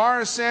time, as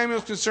far as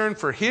Samuel's concerned,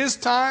 for his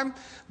time,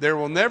 there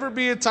will never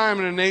be a time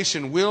when a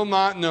nation will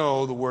not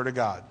know the Word of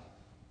God.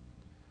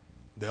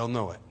 They'll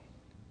know it.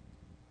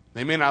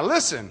 They may not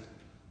listen,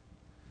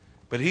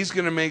 but he's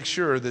going to make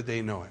sure that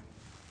they know it.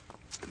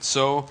 And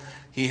so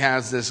he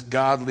has this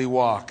godly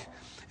walk.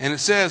 And it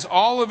says,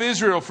 all of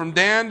Israel from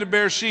Dan to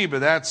Beersheba,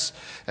 that's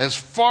as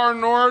far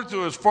north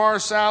to as far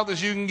south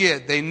as you can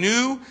get. They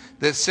knew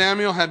that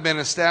Samuel had been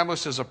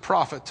established as a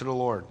prophet to the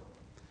Lord.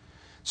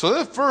 So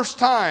the first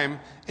time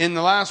in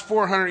the last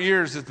 400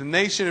 years that the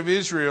nation of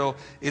Israel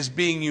is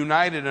being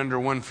united under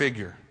one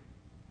figure.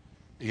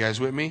 You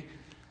guys with me?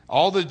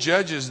 All the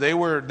judges, they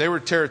were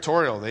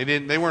territorial.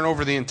 They weren't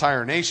over the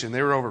entire nation.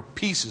 They were over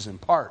pieces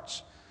and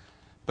parts.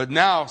 But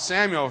now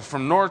Samuel,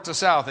 from north to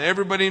south,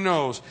 everybody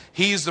knows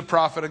he's the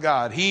prophet of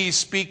God. He's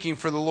speaking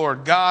for the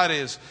Lord. God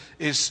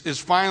is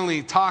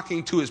finally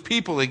talking to his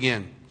people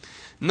again.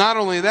 Not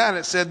only that,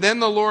 it said, then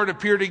the Lord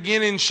appeared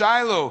again in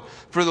Shiloh,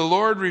 for the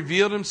Lord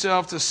revealed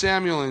himself to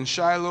Samuel in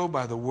Shiloh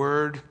by the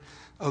word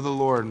of the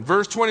Lord. In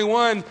verse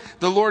 21,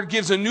 the Lord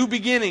gives a new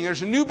beginning.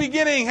 There's a new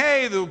beginning.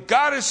 Hey,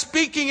 God is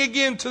speaking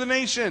again to the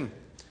nation.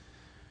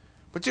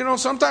 But you know,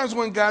 sometimes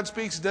when God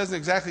speaks, it doesn't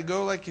exactly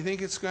go like you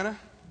think it's going to.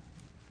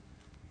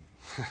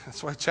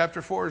 That's why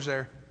chapter 4 is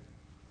there.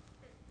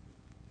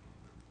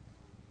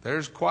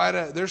 There's quite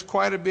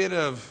a bit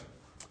of,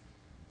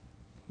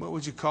 what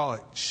would you call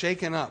it,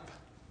 shaking up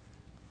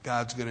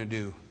God's going to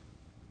do.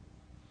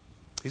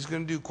 He's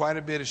going to do quite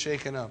a bit of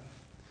shaking up.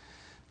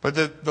 But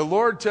the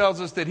Lord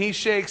tells us that he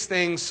shakes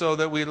things so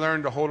that we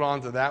learn to hold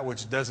on to that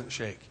which doesn't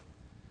shake,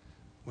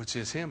 which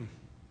is him,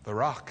 the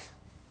rock.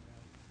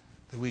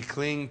 That we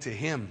cling to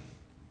him.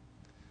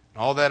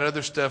 All that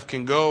other stuff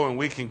can go, and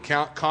we can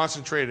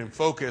concentrate and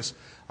focus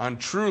on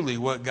truly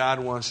what God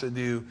wants to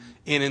do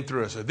in and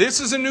through us. So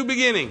this is a new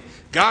beginning.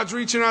 God's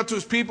reaching out to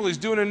his people. He's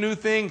doing a new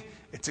thing.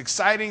 It's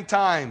exciting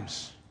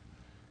times.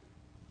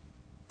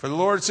 For the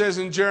Lord says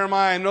in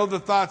Jeremiah, I know the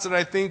thoughts that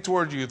I think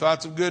toward you,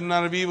 thoughts of good and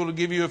not of evil, to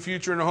give you a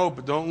future and a hope.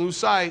 But don't lose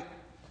sight.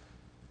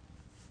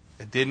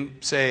 It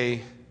didn't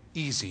say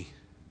easy.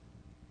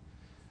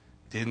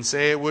 Didn't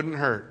say it wouldn't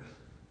hurt.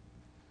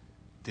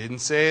 Didn't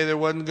say there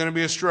wasn't going to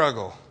be a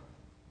struggle.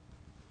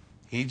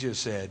 He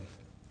just said,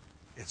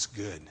 it's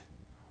good.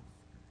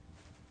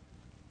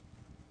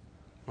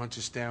 Why don't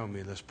you stand with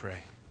me? Let's pray.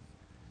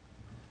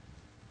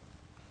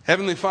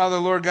 Heavenly Father,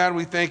 Lord God,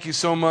 we thank you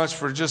so much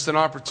for just an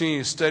opportunity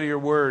to study your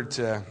word,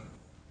 to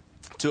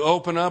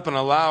open up and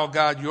allow,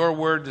 God, your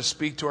word to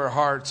speak to our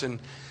hearts. And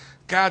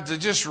God, to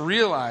just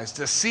realize,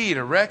 to see,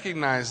 to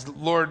recognize,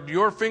 Lord,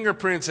 your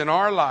fingerprints in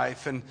our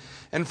life.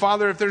 And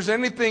Father, if there's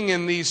anything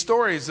in these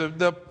stories,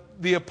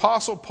 the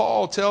Apostle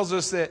Paul tells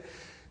us that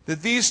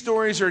these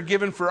stories are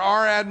given for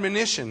our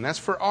admonition. That's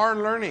for our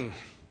learning.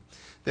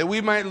 That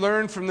we might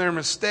learn from their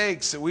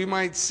mistakes, that we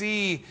might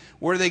see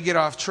where they get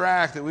off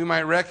track, that we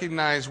might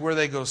recognize where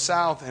they go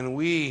south, and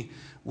we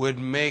would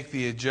make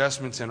the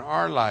adjustments in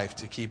our life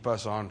to keep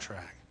us on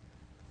track.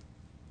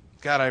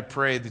 God, I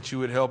pray that you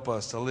would help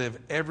us to live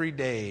every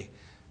day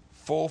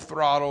full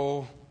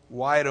throttle,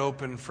 wide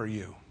open for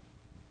you,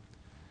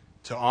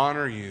 to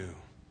honor you,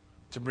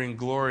 to bring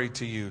glory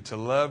to you, to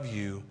love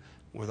you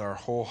with our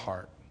whole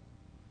heart.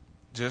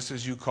 Just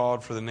as you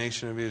called for the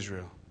nation of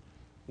Israel.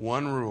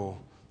 One rule,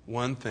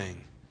 one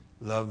thing,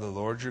 love the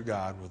Lord your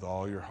God with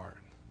all your heart.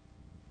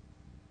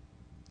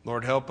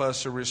 Lord, help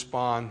us to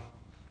respond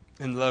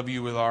and love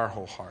you with our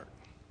whole heart.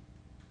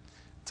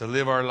 To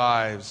live our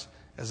lives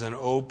as an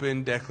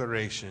open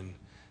declaration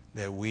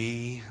that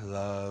we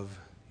love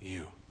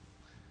you.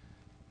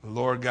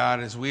 Lord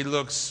God, as we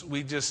look,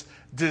 we just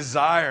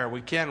desire,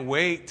 we can't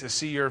wait to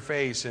see your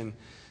face. And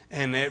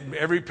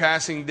every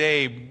passing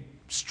day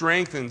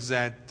strengthens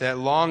that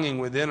longing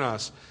within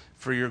us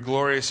for your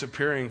glorious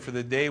appearing, for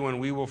the day when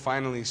we will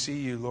finally see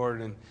you,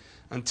 Lord. And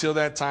until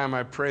that time,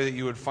 I pray that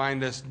you would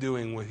find us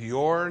doing with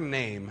your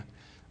name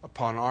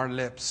upon our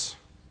lips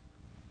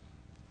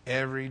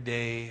every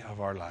day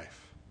of our life.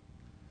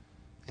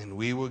 And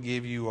we will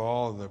give you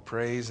all the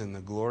praise and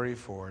the glory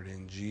for it.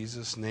 In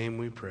Jesus' name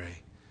we pray.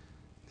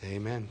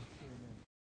 Amen.